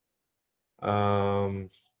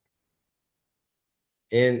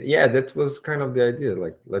 And yeah, that was kind of the idea.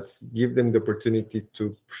 Like, let's give them the opportunity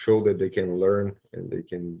to show that they can learn, and they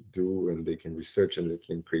can do, and they can research, and they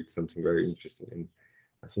can create something very interesting. And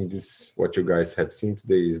I think this, what you guys have seen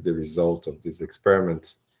today, is the result of this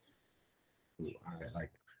experiment.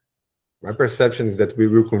 My perception is that we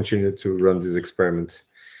will continue to run this experiment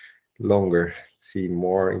longer, see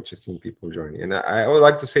more interesting people joining. And I would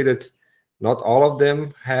like to say that not all of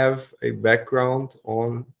them have a background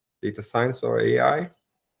on data science or AI.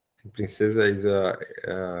 Princesa is a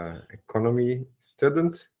economy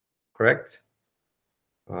student, correct?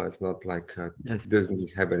 It's not like Yes.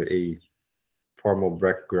 doesn't have a formal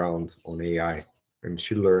background on AI, and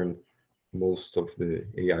she learned most of the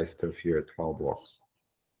AI stuff here at CloudWalk.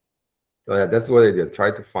 So yeah, that's what I did.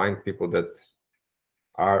 Try to find people that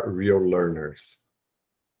are real learners.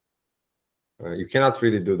 You cannot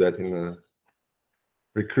really do that in a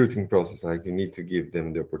recruiting process. Like, you need to give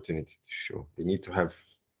them the opportunity to show. They need to have,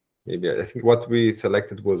 maybe, I think what we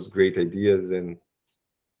selected was great ideas and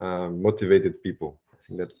motivated people. I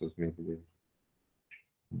think that was maybe the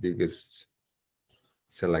biggest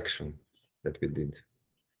selection that we did.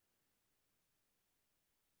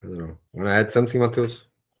 I don't know. Want to add something, Matheus?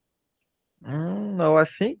 No, I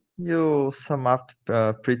think you sum up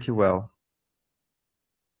pretty well.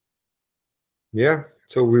 Yeah.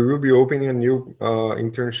 So we will be opening a new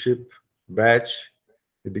internship batch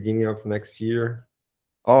the beginning of next year.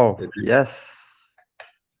 Oh, yes.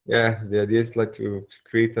 Yeah, the idea is like to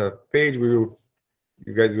create a page. You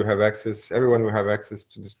guys will have access, everyone will have access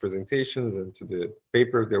to these presentations and to the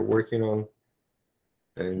papers they're working on.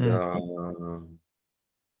 And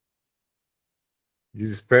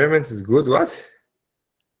this experiment is good. What?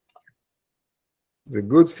 It's a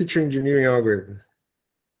good feature engineering algorithm.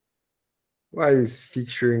 Why is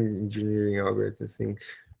feature engineering algorithm, I think?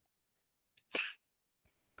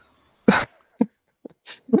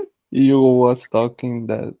 You was talking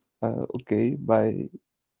that okay by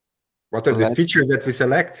what are the features that we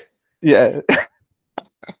select? Yeah.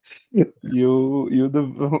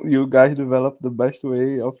 you guys developed the best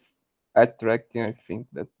way of attracting, I think,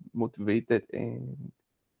 that motivated and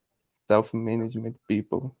self-management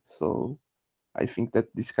people. So I think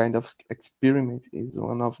that this kind of experiment is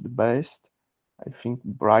one of the best, I think,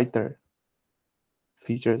 brighter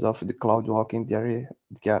features of the CloudWalk in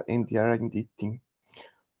the R&D team.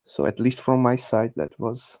 So at least from my side, that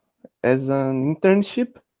was as an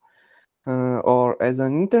internship or as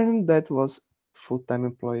an intern that was full-time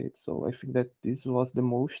employed. So I think that this was the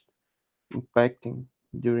most impacting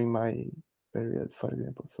during my period, for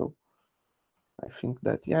example. So I think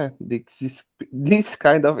that, yeah, this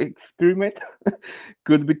kind of experiment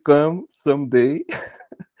could become someday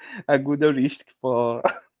a good heuristic for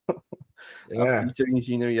a feature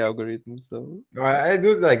engineering algorithm. So I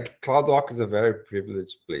do like CloudWalk is a very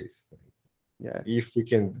privileged place. Yeah. If we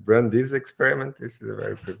can run this experiment, this is a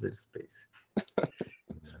very privileged space.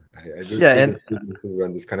 I do feel to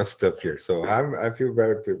run this kind of stuff here. So I feel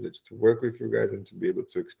very privileged to work with you guys and to be able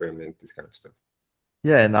to experiment this kind of stuff.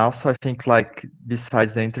 Yeah, and also I think like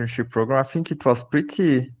besides the internship program, I think it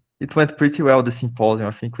went pretty well, the symposium.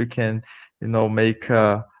 I think we can, make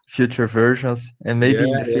future versions, and maybe in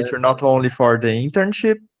Yeah, the yeah, future not only for the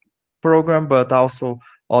internship program, but also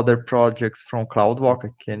other projects from CloudWalk. I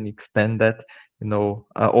can expand that,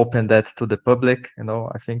 open that to the public.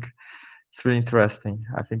 I think it's really interesting.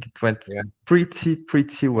 I think it went yeah.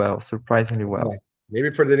 pretty well, surprisingly well. Yeah. Maybe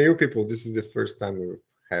for the new people, this is the first time we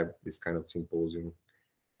have this kind of symposium,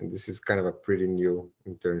 and this is kind of a pretty new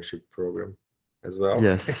internship program as well.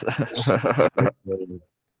 Yes. But,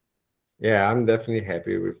 yeah, I'm definitely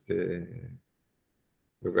happy with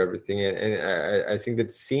everything, and I think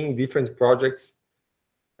that seeing different projects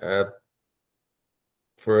uh,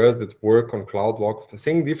 for us that work on CloudWalk,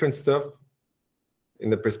 seeing different stuff in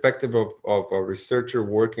the perspective of a researcher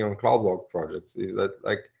working on CloudWalk projects is that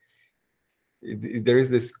like there is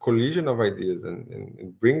this collision of ideas, and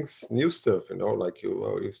it brings new stuff, like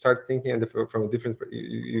you start thinking from a different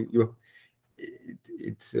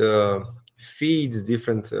it feeds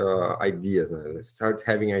different ideas. Now you start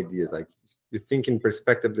having ideas, like you think in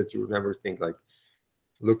perspective that you would never think, like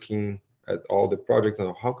looking at all the projects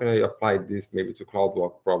and how can I apply this maybe to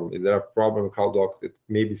CloudWalk problem. Is there a problem in CloudWalk that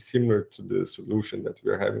may be similar to the solution that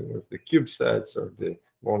we are having with the CubeSats or the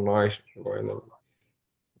Voynich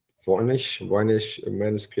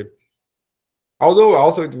manuscript? Although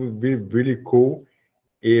also it would be really cool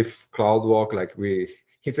if CloudWalk,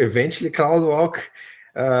 if eventually CloudWalk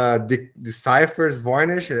deciphers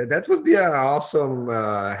Voynich. That would be an awesome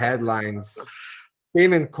headlines.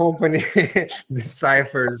 Payment company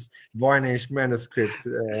deciphers Voynich manuscript.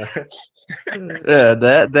 Yeah,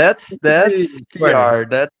 that's Funny. PR.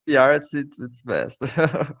 That's PR. It's best.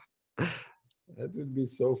 That would be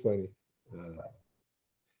so funny.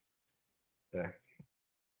 Yeah.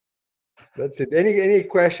 That's it. Any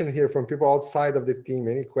question here from people outside of the team?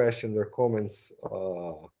 Any questions or comments?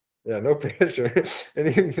 Yeah, no pressure.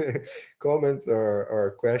 Any comments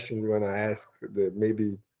or questions you want to ask? The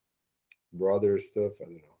maybe broader stuff. I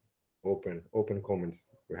don't know. Open comments.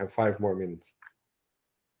 We have 5 more minutes.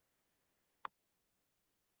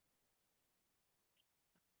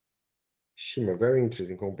 Shima, very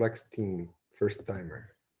interesting, complex team, first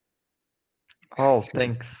timer. Oh,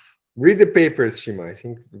 thanks. Read the papers, Shima. I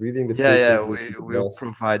think reading the Yeah, papers we is the will best.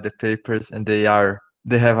 provide the papers, and they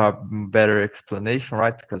have a better explanation,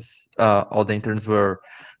 right? Because all the interns were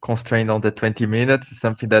constrained on the 20 minutes,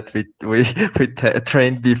 something that we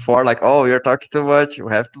trained before, like, oh, you're talking too much, you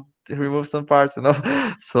have to remove some parts,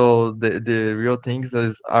 So the real things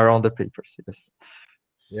are on the papers. Yes.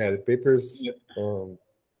 Yeah, the papers.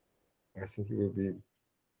 I think it will be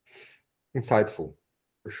insightful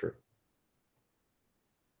for sure.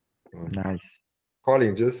 Nice.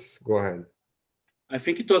 Colin, just go ahead. I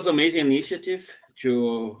think it was an amazing initiative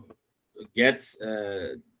to get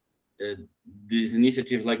this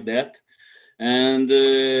initiative like that. And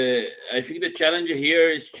I think the challenge here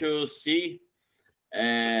is to see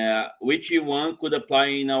which one could apply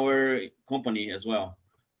in our company as well.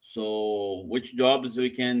 So which jobs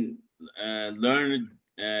we can learn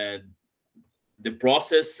the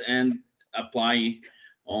process and apply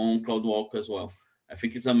on CloudWalk as well. I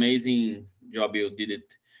think it's amazing job you did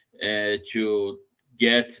it to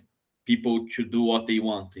get people to do what they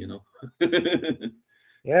want,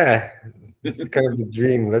 Yeah, it's kind of the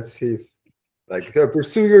dream. Let's see if,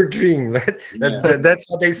 pursue your dream. That's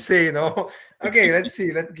what they say, Okay, let's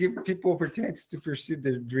see. Let's give people opportunities to pursue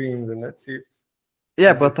their dreams, and let's see if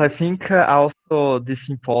Yeah, but I think also this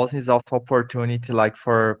symposium is also opportunity like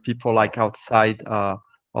for people like outside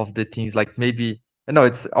of the things, like maybe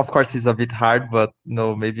it's of course it's a bit hard, but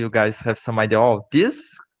maybe you guys have some idea. Oh, this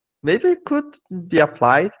maybe could be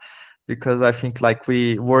applied, because I think like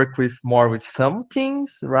we work with more with some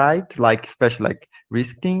things, right? Like especially like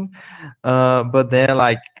risking, but then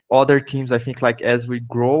like other teams, I think like as we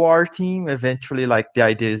grow our team, eventually like the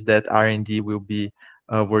idea is that R&D will be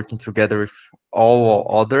working together with all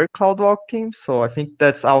other CloudWalk teams. So I think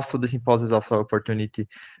that's also the symposium is also opportunity.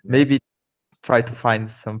 Maybe try to find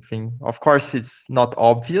something. Of course, it's not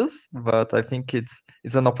obvious, but I think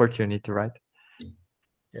it's an opportunity, right?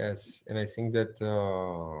 Yes, and I think that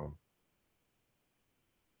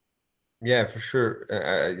yeah, for sure.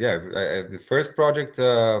 The first project,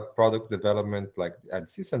 product development, like I'd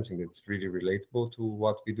see something that's really relatable to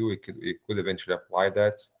what we do. It could eventually apply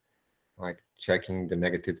that, like checking the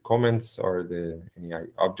negative comments or any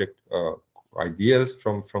object ideas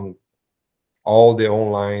from all the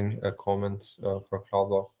online comments for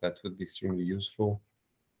CloudWalk. That would be extremely useful.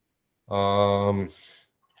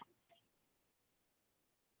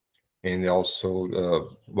 And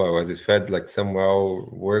also, well, as it said, like SAML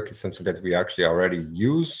work is something that we actually already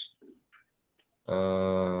use.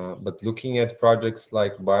 But looking at projects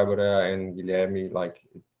like Barbara and Guilherme, like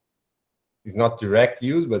it's not direct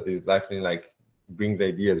use, but it's definitely like brings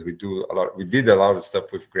ideas. We did a lot of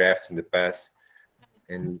stuff with graphs in the past,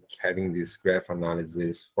 and having this graph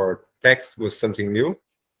analysis for text was something new,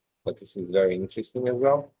 but this is very interesting as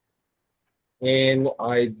well. And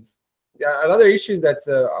another issue is that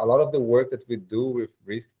a lot of the work that we do with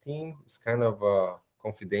risk team is kind of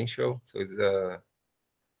confidential. So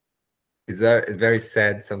it's very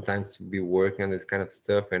sad sometimes to be working on this kind of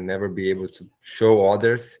stuff and never be able to show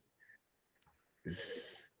others.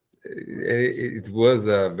 It was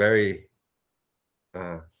a very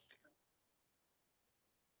how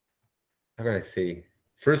can I say,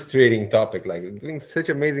 frustrating topic. Like doing such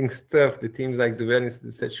amazing stuff, the teams like developing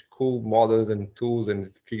such cool models and tools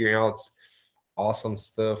and figuring out awesome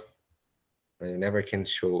stuff. You never can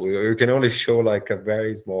show. You can only show like a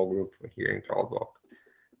very small group here in CloudWalk.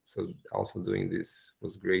 So also doing this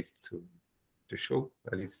was great to show,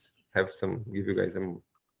 at least give you guys some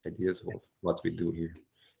ideas of what we do here.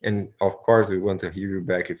 And of course, we want to hear you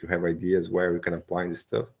back if you have ideas where we can apply this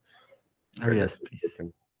stuff. Oh, yes,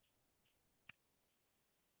 please.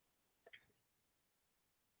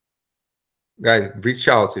 Guys, reach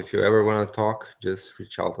out if you ever want to talk. Just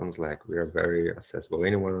reach out on Slack. We are very accessible.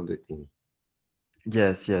 Anyone on the team.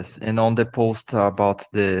 Yes, yes. And on the post about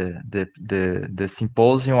the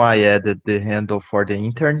symposium, I added the handle for the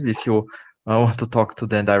interns if you want to talk to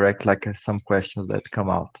them direct, like some questions that come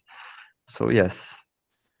out. So yes.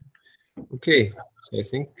 Okay, so I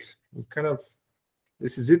think we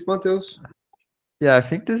this is it, Mateus? Yeah, I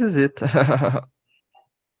think this is it.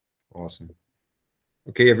 Awesome.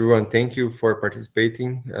 Okay, everyone, thank you for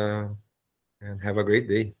participating and have a great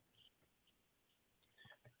day.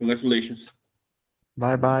 Congratulations.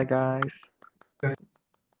 Bye, guys.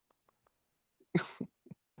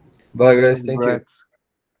 Bye, guys. Thank you.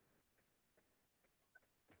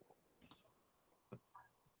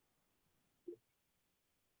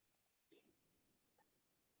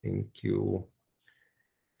 Thank you.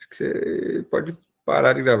 Acho que você pode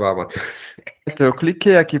parar de gravar, Matheus. Eu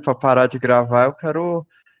cliquei aqui para parar de gravar, eu quero...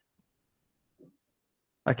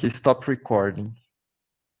 Aqui, stop recording.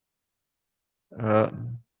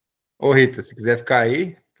 Ô, Rita, se quiser ficar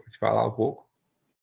aí, pode falar um pouco.